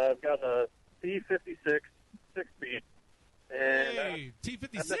 I've got a T56 6-speed. Hey,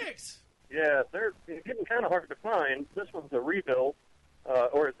 T56. Yeah, they're getting kind of hard to find. This one's a rebuild.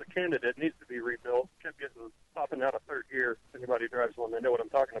 or it's a candidate, needs to be rebuilt. Kept popping out of third gear. If anybody drives one, they know what I'm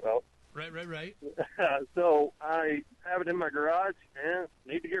talking about. Right. So I have it in my garage and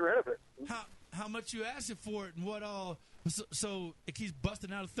need to get rid of it. How much you asking for it, and what all? So it keeps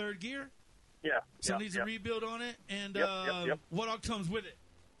busting out of third gear. Yeah. So it needs a rebuild on it, and what all comes with it?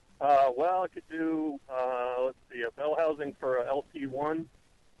 Well, I could do let's see, a bell housing for a LT1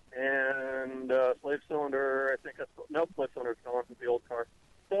 and slave cylinder. I think slave cylinder's gone from the old car.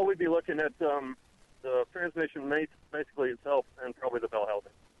 So we'd be looking at the transmission basically itself and probably the bell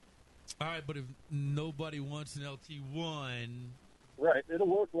housing. All right, but if nobody wants an LT1, right, it'll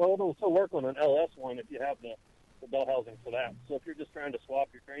work. Well, it'll still work on an LS1 if you have the bell housing for that. So if you're just trying to swap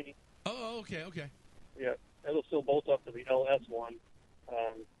your training, okay, yeah, it'll still bolt up to the LS1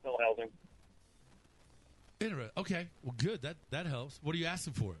 bell housing. Interesting. Okay, well, good. That helps. What are you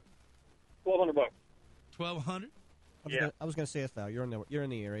asking for it? $1,200. $1,200. I was going to say $1,000. You're in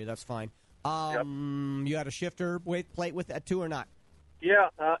the area. That's fine. You had a shifter plate with that too, or not? Yeah,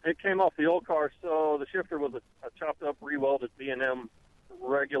 it came off the old car, so the shifter was a chopped up, rewelded B&M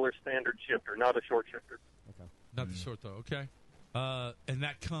regular standard shifter, not a short shifter. Okay. Not the short though. Okay. And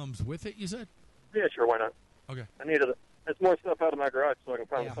that comes with it, you said? Yeah, sure. Why not? Okay. I needed it. It's more stuff out of my garage, so I can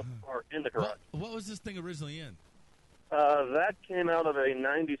finally put the car in the garage. What was this thing originally in? That came out of a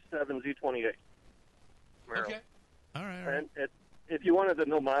 '97 Z28. Camaro. Okay. All right. And if you wanted to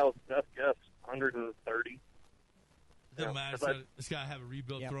know miles, best guess 130. Doesn't matter. It's got to have a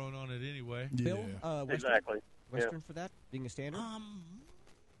rebuild thrown on it anyway. Bill, Western, exactly. Western for that being a standard.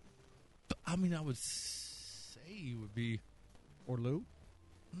 I mean, I would say it would be or Lou.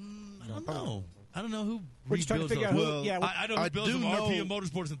 I don't know. I don't know who We're just trying to rebuilds figure those. out who. I know who builds them. RPM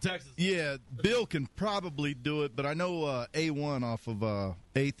Motorsports in Texas. Yeah, Bill can probably do it, but I know A1 off of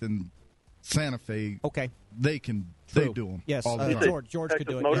 8th and Santa Fe. Okay, they do them. Yes, all the time. George could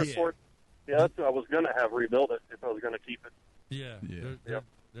do it. Motorsport. Yeah, that's what I was going to have rebuild it if I was going to keep it. Yeah. They're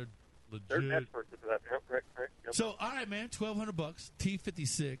legit. They're experts at that. Yep, right. Yep. So, all right, man, $1,200,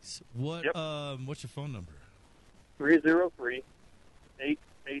 T56. What? What's your phone number? 303-885-3569.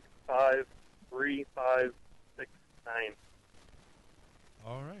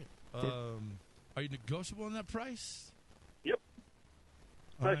 All right. Are you negotiable on that price? Yep.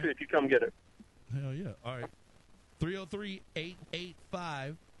 Especially if you come get it. Hell yeah. All right.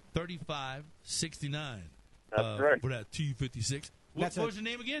 303-885-3569. That's correct. For that T56. What was your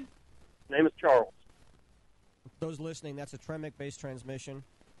name again? Name is Charles. Those listening, that's a Tremec-based transmission.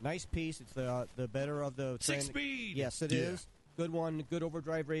 Nice piece. It's the better of the 6-speed. Yes, it is. Good one. Good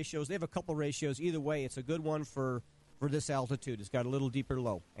overdrive ratios. They have a couple ratios. Either way, it's a good one for this altitude. It's got a little deeper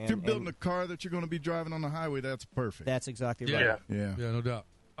low. If you're building a car that you're going to be driving on the highway, that's perfect. That's exactly right. Yeah, no doubt.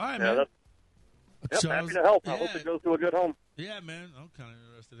 All right, man. Happy to help. I hope it goes to a good home. Yeah, man. I'm kind of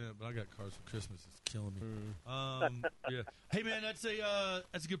interested in it, but I got cars for Christmas. It's killing me. Yeah. Hey, man, that's a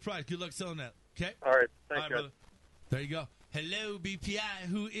good price. Good luck selling that. Okay. All right. Thanks, brother. There you go. Hello, BPI.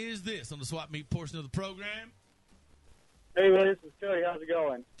 Who is this on the Swap Meet portion of the program? Hey, man, this is Cody. How's it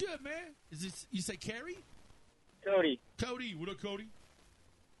going? Good, man. Is this you say Carrie? Cody. Cody. What up, Cody?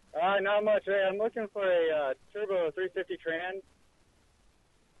 Not much. Hey, I'm looking for a turbo 350 Trans.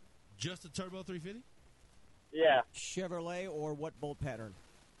 Just a turbo 350? Yeah. Chevrolet or what bolt pattern?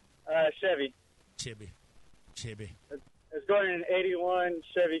 Chevy. Chevy. It's going in an 81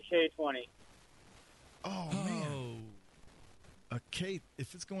 Chevy K20. Oh, man. A K,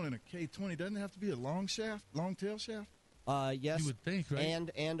 if it's going in a K20, doesn't it have to be a long tail shaft? Yes. You would think, right? And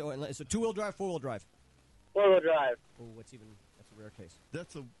it's a two-wheel drive, four-wheel drive. Four-wheel drive. Oh, that's a rare case.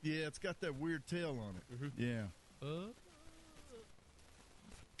 It's got that weird tail on it. Mm-hmm. Yeah.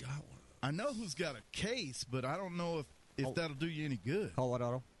 Got one. I know who's got a case, but I don't know if that'll do you any good.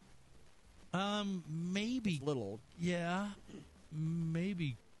 Colorado Auto? Maybe. It's a little old. Yeah.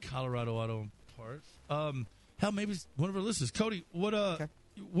 Maybe Colorado Auto Parts. Hell, maybe it's one of our listeners. Cody,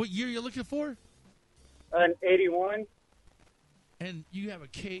 what year you looking for? An 81. And you have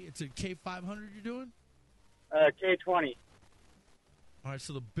it's a K500 you're doing? K20. All right,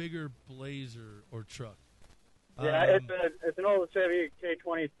 so the bigger Blazer or truck. Yeah, it's an old Chevy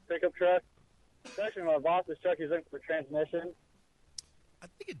K20 pickup truck. It's actually my boss's truck. He's looking for transmission. I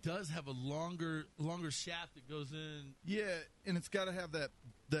think it does have a longer shaft that goes in. Yeah, and it's got to have that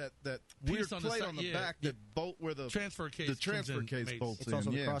weird plate on the back that bolt where the transfer case bolts it's in.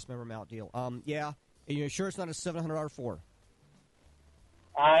 also the cross-member mount deal. Yeah. Are you sure it's not a 700 R4?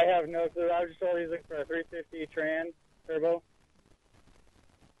 I have no clue. I was just told he's looking for a 350 Trans turbo.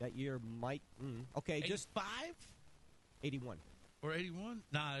 That year might. Okay, 85? just 81 or 81?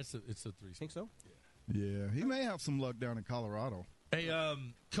 Nah, it's a 3. Think so? Yeah, he may have some luck down in Colorado. Hey,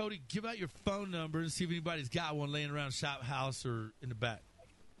 Cody, give out your phone number and see if anybody's got one laying around shop house or in the back.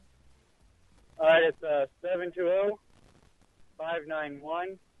 All right, it's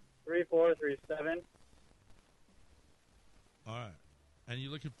 720-591-3437. All right. And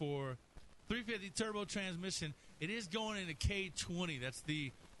you're looking for 350 turbo transmission. It is going in a K20. That's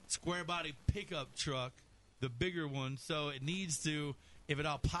the square body pickup truck, the bigger one. So it needs to, if at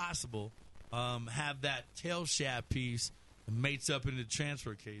all possible, have that tail shaft piece that mates up in the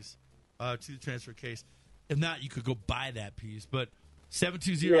transfer case, to the transfer case. If not, you could go buy that piece. But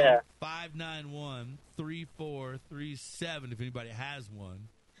 720-591-3437 if anybody has one.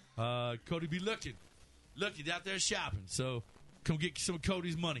 Cody be looking out there shopping. So come get some of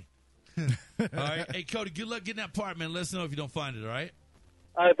Cody's money. All right. Hey, Cody, good luck getting that part, man. Let us know if you don't find it, all right?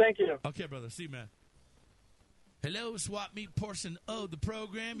 All right, thank you. Okay, brother. See you, man. Hello, swap meet portion of the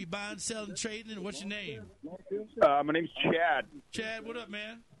program. You buying, selling, trading, and what's your name? My name's Chad. Chad, what up,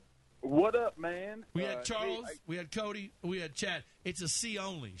 man? What up, man? We had Charles, we had Cody, we had Chad. It's a C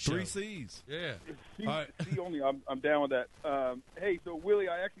only show. 3 C's. Yeah. C, all right. C only. I'm down with that. Hey, so Willie,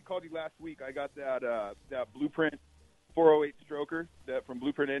 I actually called you last week. I got that Blueprint 408 stroker that from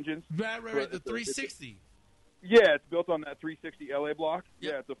Blueprint Engines. Right. The 360. Yeah, it's built on that 360 LA block.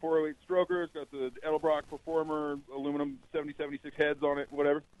 Yep. Yeah, it's a 408 stroker. It's got the Edelbrock Performer aluminum 7076 heads on it,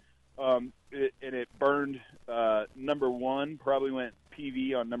 whatever. It burned number one. Probably went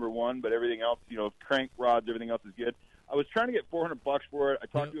PV on number one, but everything else, crank rods, everything else is good. I was trying to get $400 for it. I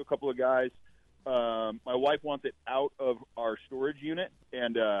talked to a couple of guys. My wife wants it out of our storage unit,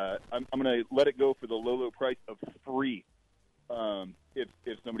 and I'm going to let it go for the low price of free if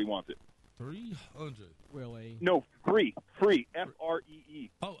somebody wants it. 300. Willie. No, free. Free.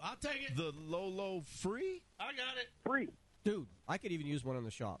 Free. Oh, I'll take it. The low free? I got it. Free. Dude, I could even use one in the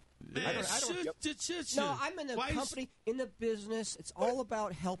shop. No, I'm in the company, in the business. It's all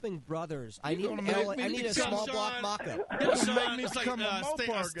about helping brothers. I need a small block mock-up. Sean, it's like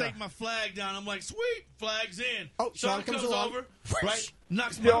I stake my flag down. I'm like, sweet, flag's in. Oh, Sean comes over, right?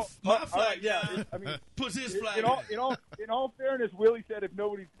 Knocks my flag down. I mean, puts his flag in all fairness, Willie said if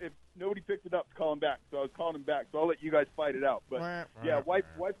nobody picks it up, to call him back. So I was calling him back. So I'll let you guys fight it out. But yeah, wife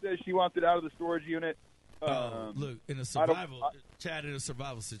says she wants it out of the storage unit. Look, in a survival, Chad, in a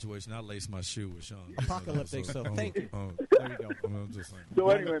survival situation, I'll lace my shoe with Sean. Apocalyptic, so thank you. There you go. I'm just saying. So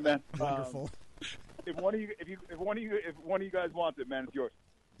anyway, man, wonderful. If one of you guys wants it, man, it's yours.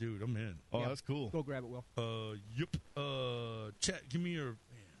 Dude, I'm in. Oh, that's cool. Go grab it, Will. Yep. Chad, give me your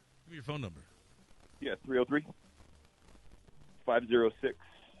phone number. Yeah,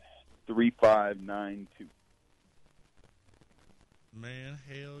 303-506-3592. Man,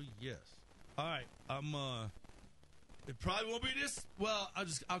 hell yes. All right, it probably won't be this. Well,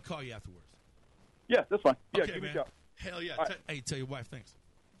 I'll call you afterwards. Yeah, that's fine. Yeah, okay, give me man. a shot. Hell yeah. Right. Hey, tell your wife thanks.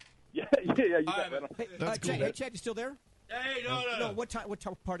 Yeah, you got right, that. Hey, that's cool. Chad, you still there? Hey, no. What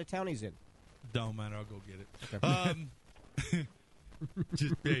part of town he's in? Don't matter. I'll go get it. Okay.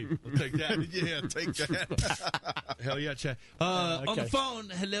 Just, hey, I'll take that. Yeah, take that. Hell yeah, Chad. On the phone,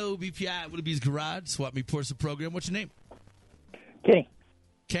 hello, BPI, Willoughby's Garage, Swap Me Porsche program. What's your name? Kenny.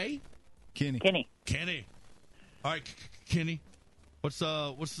 Kay? Kenny. All right, Kenny. What's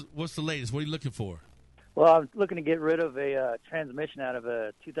the latest? What are you looking for? Well, I'm looking to get rid of a transmission out of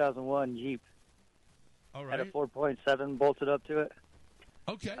a 2001 Jeep. All right. Had a 4.7 bolted up to it.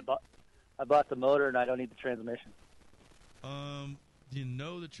 Okay. I bought the motor, and I don't need the transmission. Do you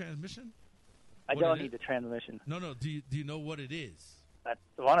know the transmission? I don't need the transmission. No. Do you know what it is? I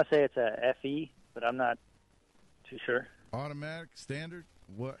want to say it's a FE, but I'm not too sure. Automatic, standard,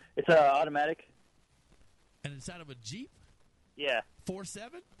 what? It's automatic. And it's out of a Jeep? Yeah.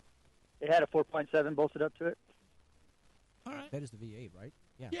 4.7? It had a 4.7 bolted up to it. All right. That is the V8, right?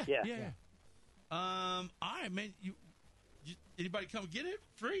 Yeah. All right, man. You anybody come get it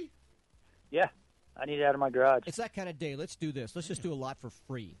free? Yeah. I need it out of my garage. It's that kind of day. Let's do this. Let's just do a lot for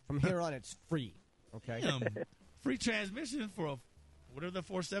free. From here on, it's free. Okay. Free transmission for whatever the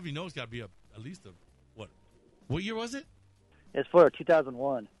 4.7. You know it's got to be at least what? What year was it? It's for a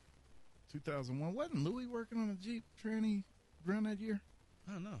 2001. 2001. Wasn't Louis working on a Jeep tranny around that year?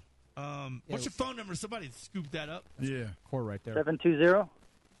 I don't know. What's your phone number? Somebody scoop that up. Yeah. Core right there.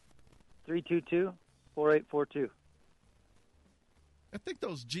 720-322-4842. I think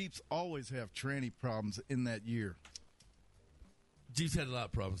those Jeeps always have tranny problems in that year. Jeeps had a lot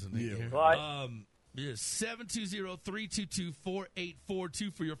of problems in that year. Well,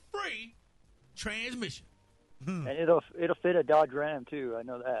 720-322-4842 for your free transmission. And it'll fit a Dodge Ram, too. I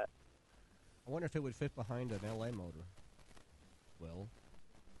know that. I wonder if it would fit behind an LA motor. Well,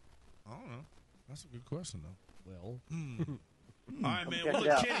 I don't know. That's a good question, though. Well. All right, man. Well,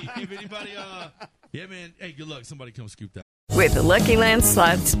 look, Kenny, if anybody, yeah, man. Hey, good luck. Somebody come scoop that. With the Lucky Land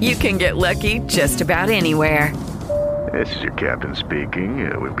Slots, you can get lucky just about anywhere. This is your captain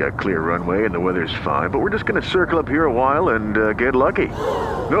speaking. We've got clear runway and the weather's fine, but we're just going to circle up here a while and get lucky.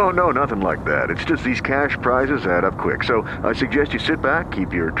 No, nothing like that. It's just these cash prizes add up quick. So I suggest you sit back,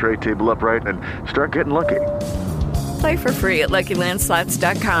 keep your tray table upright, and start getting lucky. Play for free at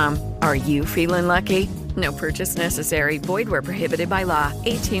LuckyLandSlots.com. Are you feeling lucky? No purchase necessary. Void where prohibited by law.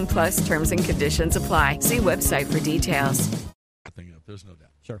 18 plus terms and conditions apply. See website for details. There's no doubt.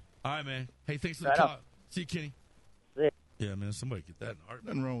 Sure. All right, man. Hey, thanks for the call. See you, Kenny. See ya. Yeah, man. Somebody get that in art.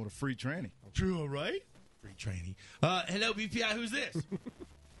 Nothing wrong with a free tranny. True, all right? Free tranny. Hello, BPI. Who's this?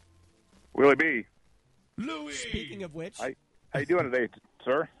 Willie B. Louie. Speaking of which. How you doing today,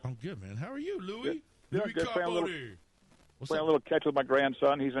 sir? I'm good, man. How are you, Louie? Doing good. Playing a little catch with my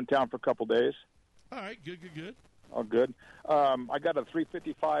grandson. He's in town for a couple days. All right, good. Oh, good. I got a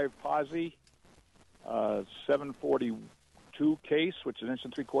 355 Posse 742 case, which is an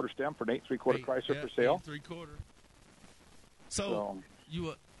 1 3/4 stem for an 8 3/4 Chrysler for sale. 8 3/4. So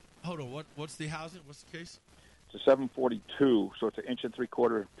you hold on. What's the housing? What's the case? It's a 742, so it's an 1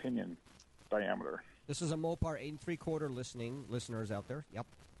 3/4 pinion diameter. This is a Mopar 8 3/4 listeners out there. Yep.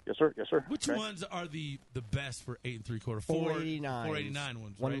 Yes, sir. Which ones are the best for 8 3/4? 489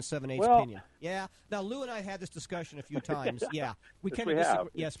 ones. 1 right? 7/8 pinion. Yeah. Now Lou and I had this discussion a few times. Yeah, we kind of have.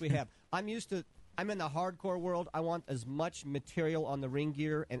 Yes, we have. I'm in the hardcore world. I want as much material on the ring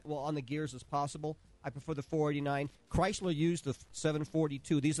gear and on the gears as possible. I prefer the 489. Chrysler used the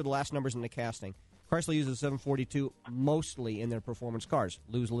 742. These are the last numbers in the casting. Chrysler uses the 742 mostly in their performance cars.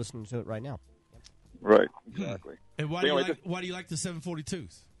 Lou's listening to it right now. Right. Exactly. And why do you like the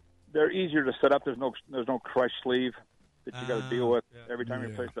 742s? They're easier to set up. There's no crush sleeve that you got to deal with every time you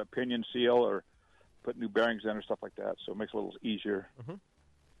replace the pinion seal or put new bearings in or stuff like that. So it makes it a little easier. Mm-hmm.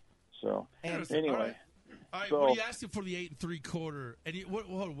 So anyway, all right. What are you asking for the 8 3/4? And what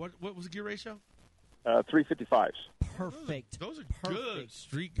was the gear ratio? 355s. Perfect. Those are perfect good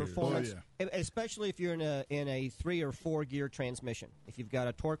street gears. performance, especially if you're in a 3 or 4 gear transmission. If you've got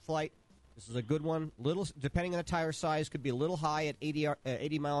a torque flight, this is a good one. Little, depending on the tire size, could be a little high at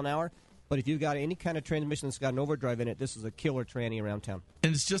 80 mile an hour. But if you've got any kind of transmission that's got an overdrive in it, this is a killer tranny around town.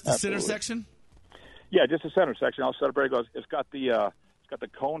 And it's just the center section. Yeah, just the center section. I'll set up. It's got the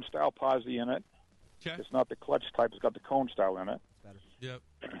cone style Posi in it. Okay. It's not the clutch type. It's got the cone style in it. Yep.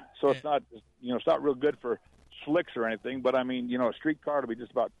 So it's not it's not real good for slicks or anything. But I mean, a street car will be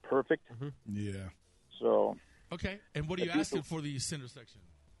just about perfect. Mm-hmm. Yeah. So. Okay. And what are you asking for the center section?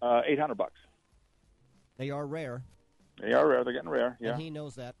 $800. They are rare. They are rare. They're getting rare. Yeah. And he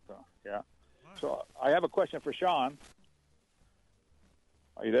knows that. So, yeah. Right. So I have a question for Sean.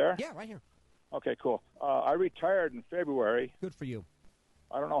 Are you there? Yeah, right here. Okay, cool. I retired in February. Good for you.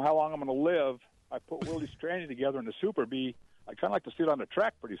 I don't know how long I'm going to live. I put Willie's tranny together in the Super B. I'd kind of like to see it on the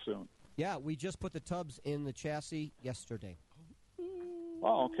track pretty soon. Yeah, we just put the tubs in the chassis yesterday.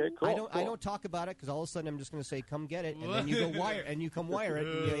 Oh, okay, cool. I don't talk about it because all of a sudden I'm just going to say, "Come get it," and then you go wire and you come wire it.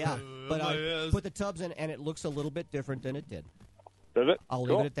 And yeah, but I put the tubs in, and it looks a little bit different than it did. Does it? I'll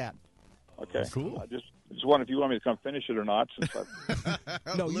leave it at that. Okay, cool. I just wondered if you want me to come finish it or not. Since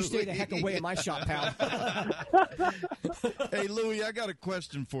No, you stay the heck away in my shop, pal. Hey, Louie, I got a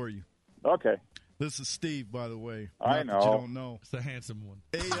question for you. Okay. This is Steve, by the way. I Not that know. you don't know. It's a handsome one.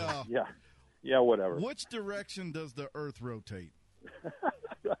 Hey, yeah, whatever. Which direction does the Earth rotate?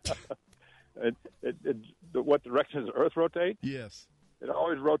 What direction does the Earth rotate? Yes. It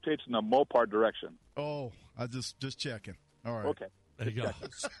always rotates in the Mopar direction. Oh, I just checking. All right. Okay. There you go.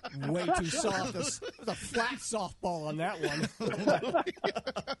 Way too soft. There's a flat softball on that one.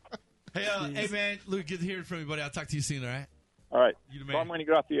 Hey, man, Luke, good to hear from you, buddy. I'll talk to you soon, all right? All right. You the So man. I'm going to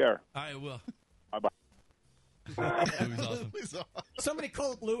get off the air. I will. Bye-bye. Louis awesome. Somebody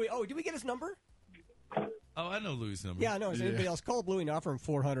call up Louie. Oh, did we get his number? Oh, I know Louis' number. Yeah, I know. Is anybody else? Call up Louie and offer him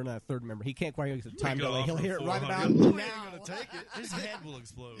 $400 on a third member. He can't quite get the time delay. He'll hear it right about now. Louie ain't going to take it. His head will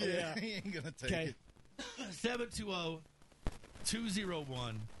explode. Yeah, he ain't going to take it.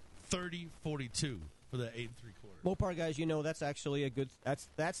 720-201-3042 for the 8 3/4. Mopar guys, that's actually a good.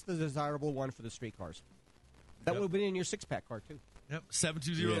 That's the desirable one for the street cars. That would have been in your 6-pack car too. Yep,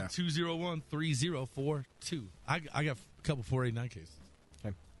 720-201-3042. I got a couple 489 cases.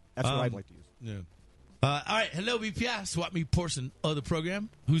 Okay, that's what I'd like to use. Yeah. All right, hello BPI, Swap Me portion of the program.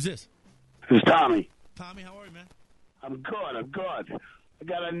 Who's this? This is Tommy. Tommy, how are you, man? I'm good. I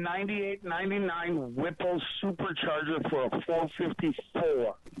got a 98-99 Whipple supercharger for a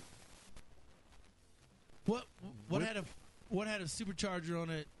 454. What had a supercharger on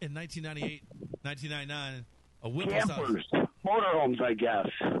it in 1998, 1999? A Whipple Campers. motorhomes, I guess.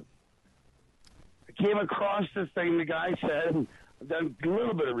 I came across this thing. The guy said, I've done a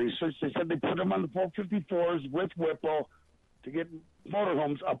little bit of research. They said they put them on the 454s with Whipple to get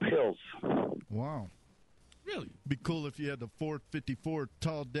motorhomes up hills. Wow. Really? Be cool if you had the 454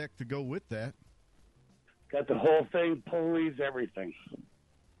 tall deck to go with that. Got the whole thing, pulleys, everything.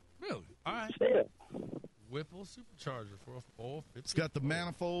 Really? All right. Yeah. Whipple supercharger for a 454. It's got the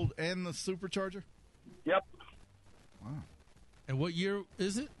manifold and the supercharger? Yep. Wow. And what year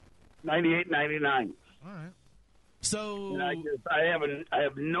is it? 98, 99. All right. So and I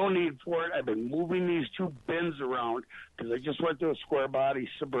have no need for it. I've been moving these two bins around because I just went to a square body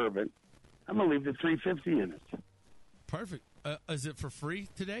Suburban. I'm gonna leave the 350 in it. Perfect. Is it for free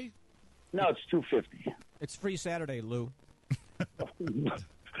today? No, it's $250. It's free Saturday, Lou.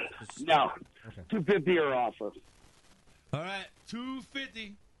 No, $250 or offer. All right,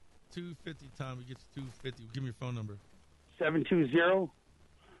 $250. $250, Tom. We get to $250. Give me your phone number.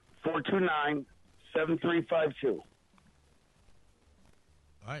 720-429-7352.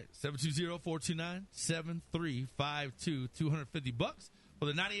 All right, 720-429-7352. $250 for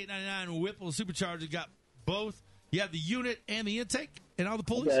the 98.99 Whipple Supercharger. Got both. You have the unit and the intake and all the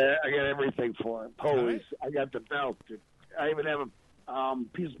pulleys? I got everything for it. Pulleys. Right. I got the belt. I even have a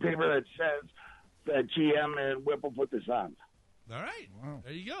piece of paper that says that GM and Whipple put this on. All right. Wow.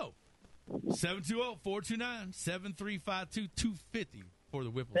 There you go. 720-429-7352. $250 for the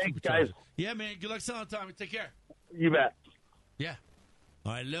Whipple Thanks, Supercharger. guys. Yeah, man. Good luck selling, Tommy. Take care. You bet. Yeah.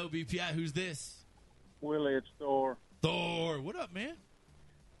 All right, hello, BPI. Who's this? Willie, it's Thor. Thor. What up, man?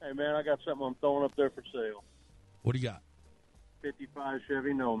 Hey, man, I got something I'm throwing up there for sale. What do you got? 55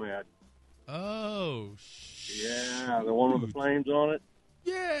 Chevy Nomad. Oh, yeah, the one with the flames on it.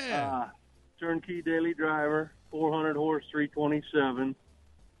 Yeah. Turnkey daily driver, 400 horse, 327.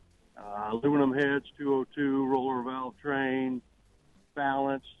 Aluminum heads, 202, roller valve train,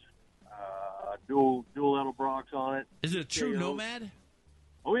 balanced, dual Edelbrocks on it. Is it a true Nomad?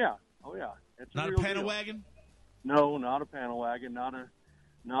 Oh yeah. It's not a panel wagon. No, not a panel wagon. Not a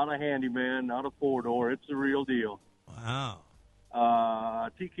handyman. Not a 4-door. It's the real deal. Wow.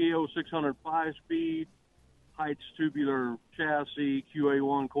 TKO 600 5-speed, Heights tubular chassis,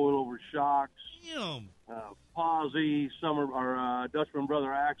 QA1 coilover shocks. Damn. Posi, Dutchman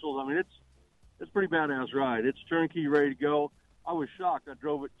Brother axles. I mean, it's pretty badass ride. It's turnkey, ready to go. I was shocked. I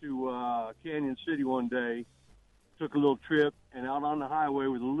drove it to Canyon City one day, took a little trip, and out on the highway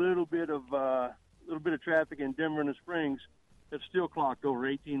with a little bit of traffic in Denver and the Springs, it still clocked over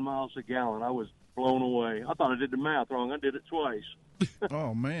 18 miles a gallon. I was blown away. I thought I did the math wrong. I did it twice.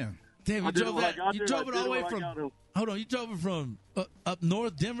 Oh man! Damn, you drove it all the way from. Hold on, you drove it from up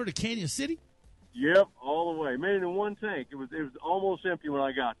north Denver to Canyon City. Yep, all the way. Made it in one tank. It was almost empty when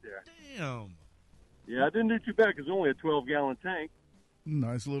I got there. Damn. Yeah, I didn't do too bad because it's only a 12-gallon tank.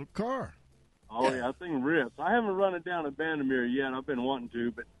 Nice little car. Oh yeah, that thing rips. I haven't run it down at Vandermeer yet. I've been wanting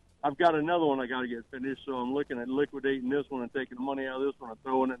to, but I've got another one I got to get finished. So I'm looking at liquidating this one and taking the money out of this one and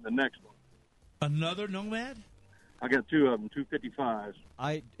throwing it in the next one. Another Nomad? I got two of them, 255s.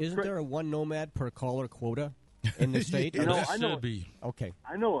 Isn't there a one Nomad per caller quota in the state? I know. Okay.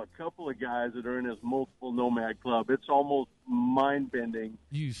 I know a couple of guys that are in this multiple Nomad club. It's almost mind-bending.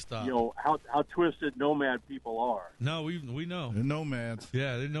 You stop. You know how twisted Nomad people are. No, we know. They're Nomads.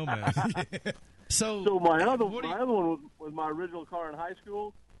 Yeah, they're Nomads. So my other one was my original car in high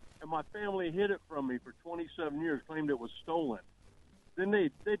school, and my family hid it from me for 27 years, claimed it was stolen. Then they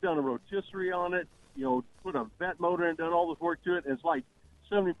done a rotisserie on it, put a vent motor and done all this work to it, and it's like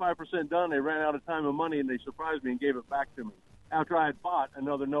 75% done. They ran out of time and money, and they surprised me and gave it back to me after I had bought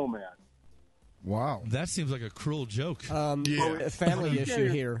another Nomad. Wow. That seems like a cruel joke. A family issue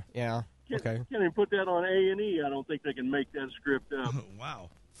here. Yeah. Okay. Can't even put that on A&E. I don't think they can make that script up. Wow.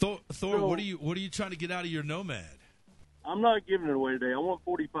 Thor, what are you trying to get out of your Nomad? I'm not giving it away today. I want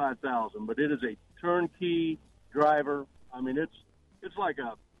 $45,000, but it is a turnkey driver. I mean, it's like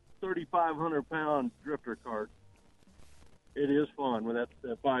a 3,500-pound drifter cart. It is fun with that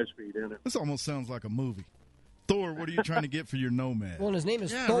 5-speed in it. This almost sounds like a movie. Thor, what are you trying to get for your Nomad? Well, and his name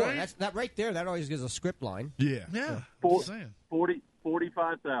is Thor. Right? That's that right there. That always gives a script line. Yeah. Yeah.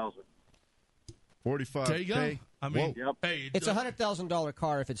 45,000. 45. There you go. I mean, hey, it's a $100,000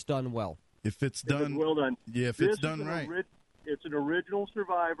 car if it's done well. If it's done well done. Yeah, if it's done right. It's an original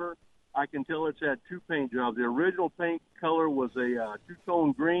Survivor. I can tell it's had two paint jobs. The original paint color was a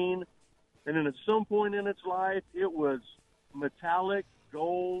two-tone green, and then at some point in its life, it was metallic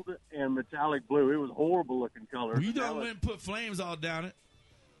gold and metallic blue. It was a horrible-looking color. You don't went and put flames all down it.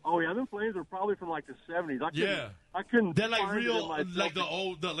 Oh yeah, them flames are probably from like the 70s. Yeah. I couldn't. They're like find it in real, my like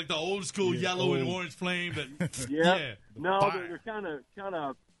the old school yellow and orange flame. But yeah. No, they're kind of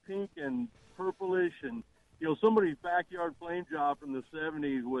pink and purplish, and somebody's backyard flame job from the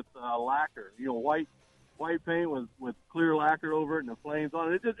 70s with lacquer. White paint with clear lacquer over it and the flames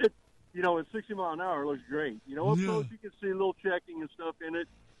on it. It at 60 mile an hour, it looks great. Up close you can see a little checking and stuff in it,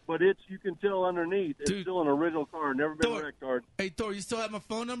 but you can tell underneath it's still an original car, never been a wrecked car. Hey, Thor, you still have my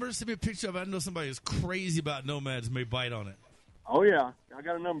phone number? Send me a picture of it. I know somebody is crazy about Nomads may bite on it. Oh, yeah. I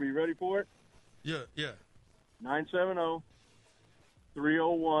got a number. You ready for it? Yeah.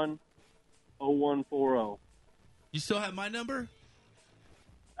 970-301-0140. You still have my number?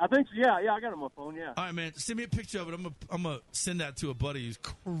 I think so. Yeah, I got it on my phone, yeah. All right, man. Send me a picture of it. I'm gonna send that to a buddy who's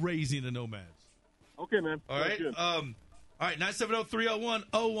crazy into Nomads. Okay, man. All right. All right,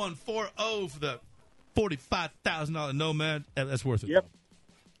 970-301-0140 for the $45,000 Nomad. That's worth it. Yep.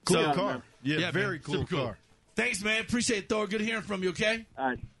 Cool car. Man. Yeah, man. very cool car. Thanks, man. Appreciate it, Thor. Good hearing from you, okay? All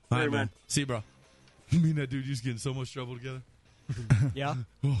right. All right, man. See you, bro. Me and that dude used to get in so much trouble together. Yeah?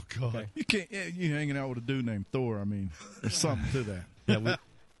 Oh, God. Okay. You can't. You hanging out with a dude named Thor. I mean, there's something to that.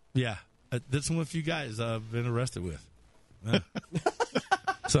 Yeah. That's one of the few guys I've been arrested with. Yeah.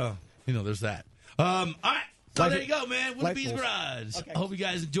 So, there's that. All right. So there you go, man. Willie B's Garage. Okay. I hope you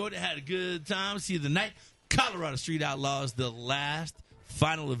guys enjoyed it. Had a good time. See you tonight. Colorado Street Outlaws, the last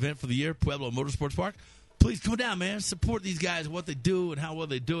final event for the year, Pueblo Motorsports Park. Please come down, man. Support these guys, what they do and how well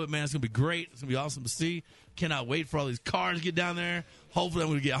they do it, man. It's going to be great. It's going to be awesome to see. Cannot wait for all these cars to get down there. Hopefully I'm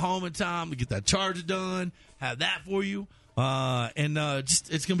going to get home in time to get that charger done, have that for you. It's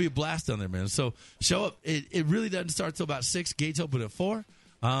going to be a blast down there, man. So show up. It really doesn't start until about 6. Gates open at 4.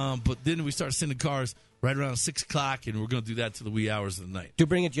 But then we start sending cars right around 6 o'clock, and we're going to do that to the wee hours of the night. Do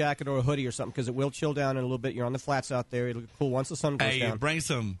bring a jacket or a hoodie or something, because it will chill down in a little bit. You're on the flats out there. It'll be cool once the sun goes down. Bring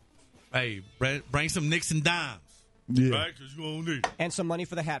some nicks and dimes. Yeah. Right? Because you're going to need it. And some money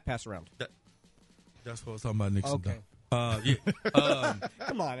for the hat pass around. That's what I was talking about, nicks and dimes.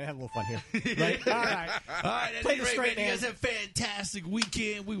 Come on, have a little fun here. Right? All right. Play the straight, man. You guys have a fantastic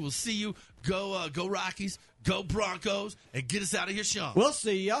weekend. We will see you. Go Rockies. Go Broncos. And get us out of here, Sean. We'll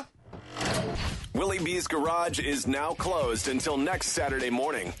see ya. Willie B's Garage is now closed until next Saturday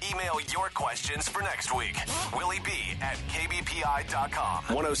morning. Email your questions for next week. WillieB@KBPI.com.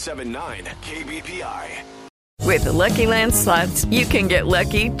 1079 KBPI. With the Lucky Land Slots, you can get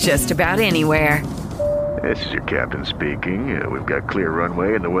lucky just about anywhere. This is your captain speaking. We've got clear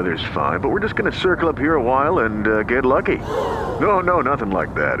runway and the weather's fine, but we're just going to circle up here a while and get lucky. No, nothing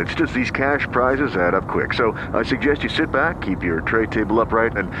like that. It's just these cash prizes add up quick. So I suggest you sit back, keep your tray table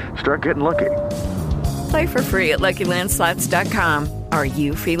upright, and start getting lucky. Play for free at LuckyLandSlots.com. Are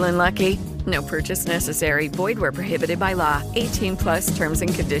you feeling lucky? No purchase necessary. Void where prohibited by law. 18+ terms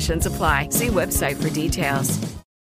and conditions apply. See website for details.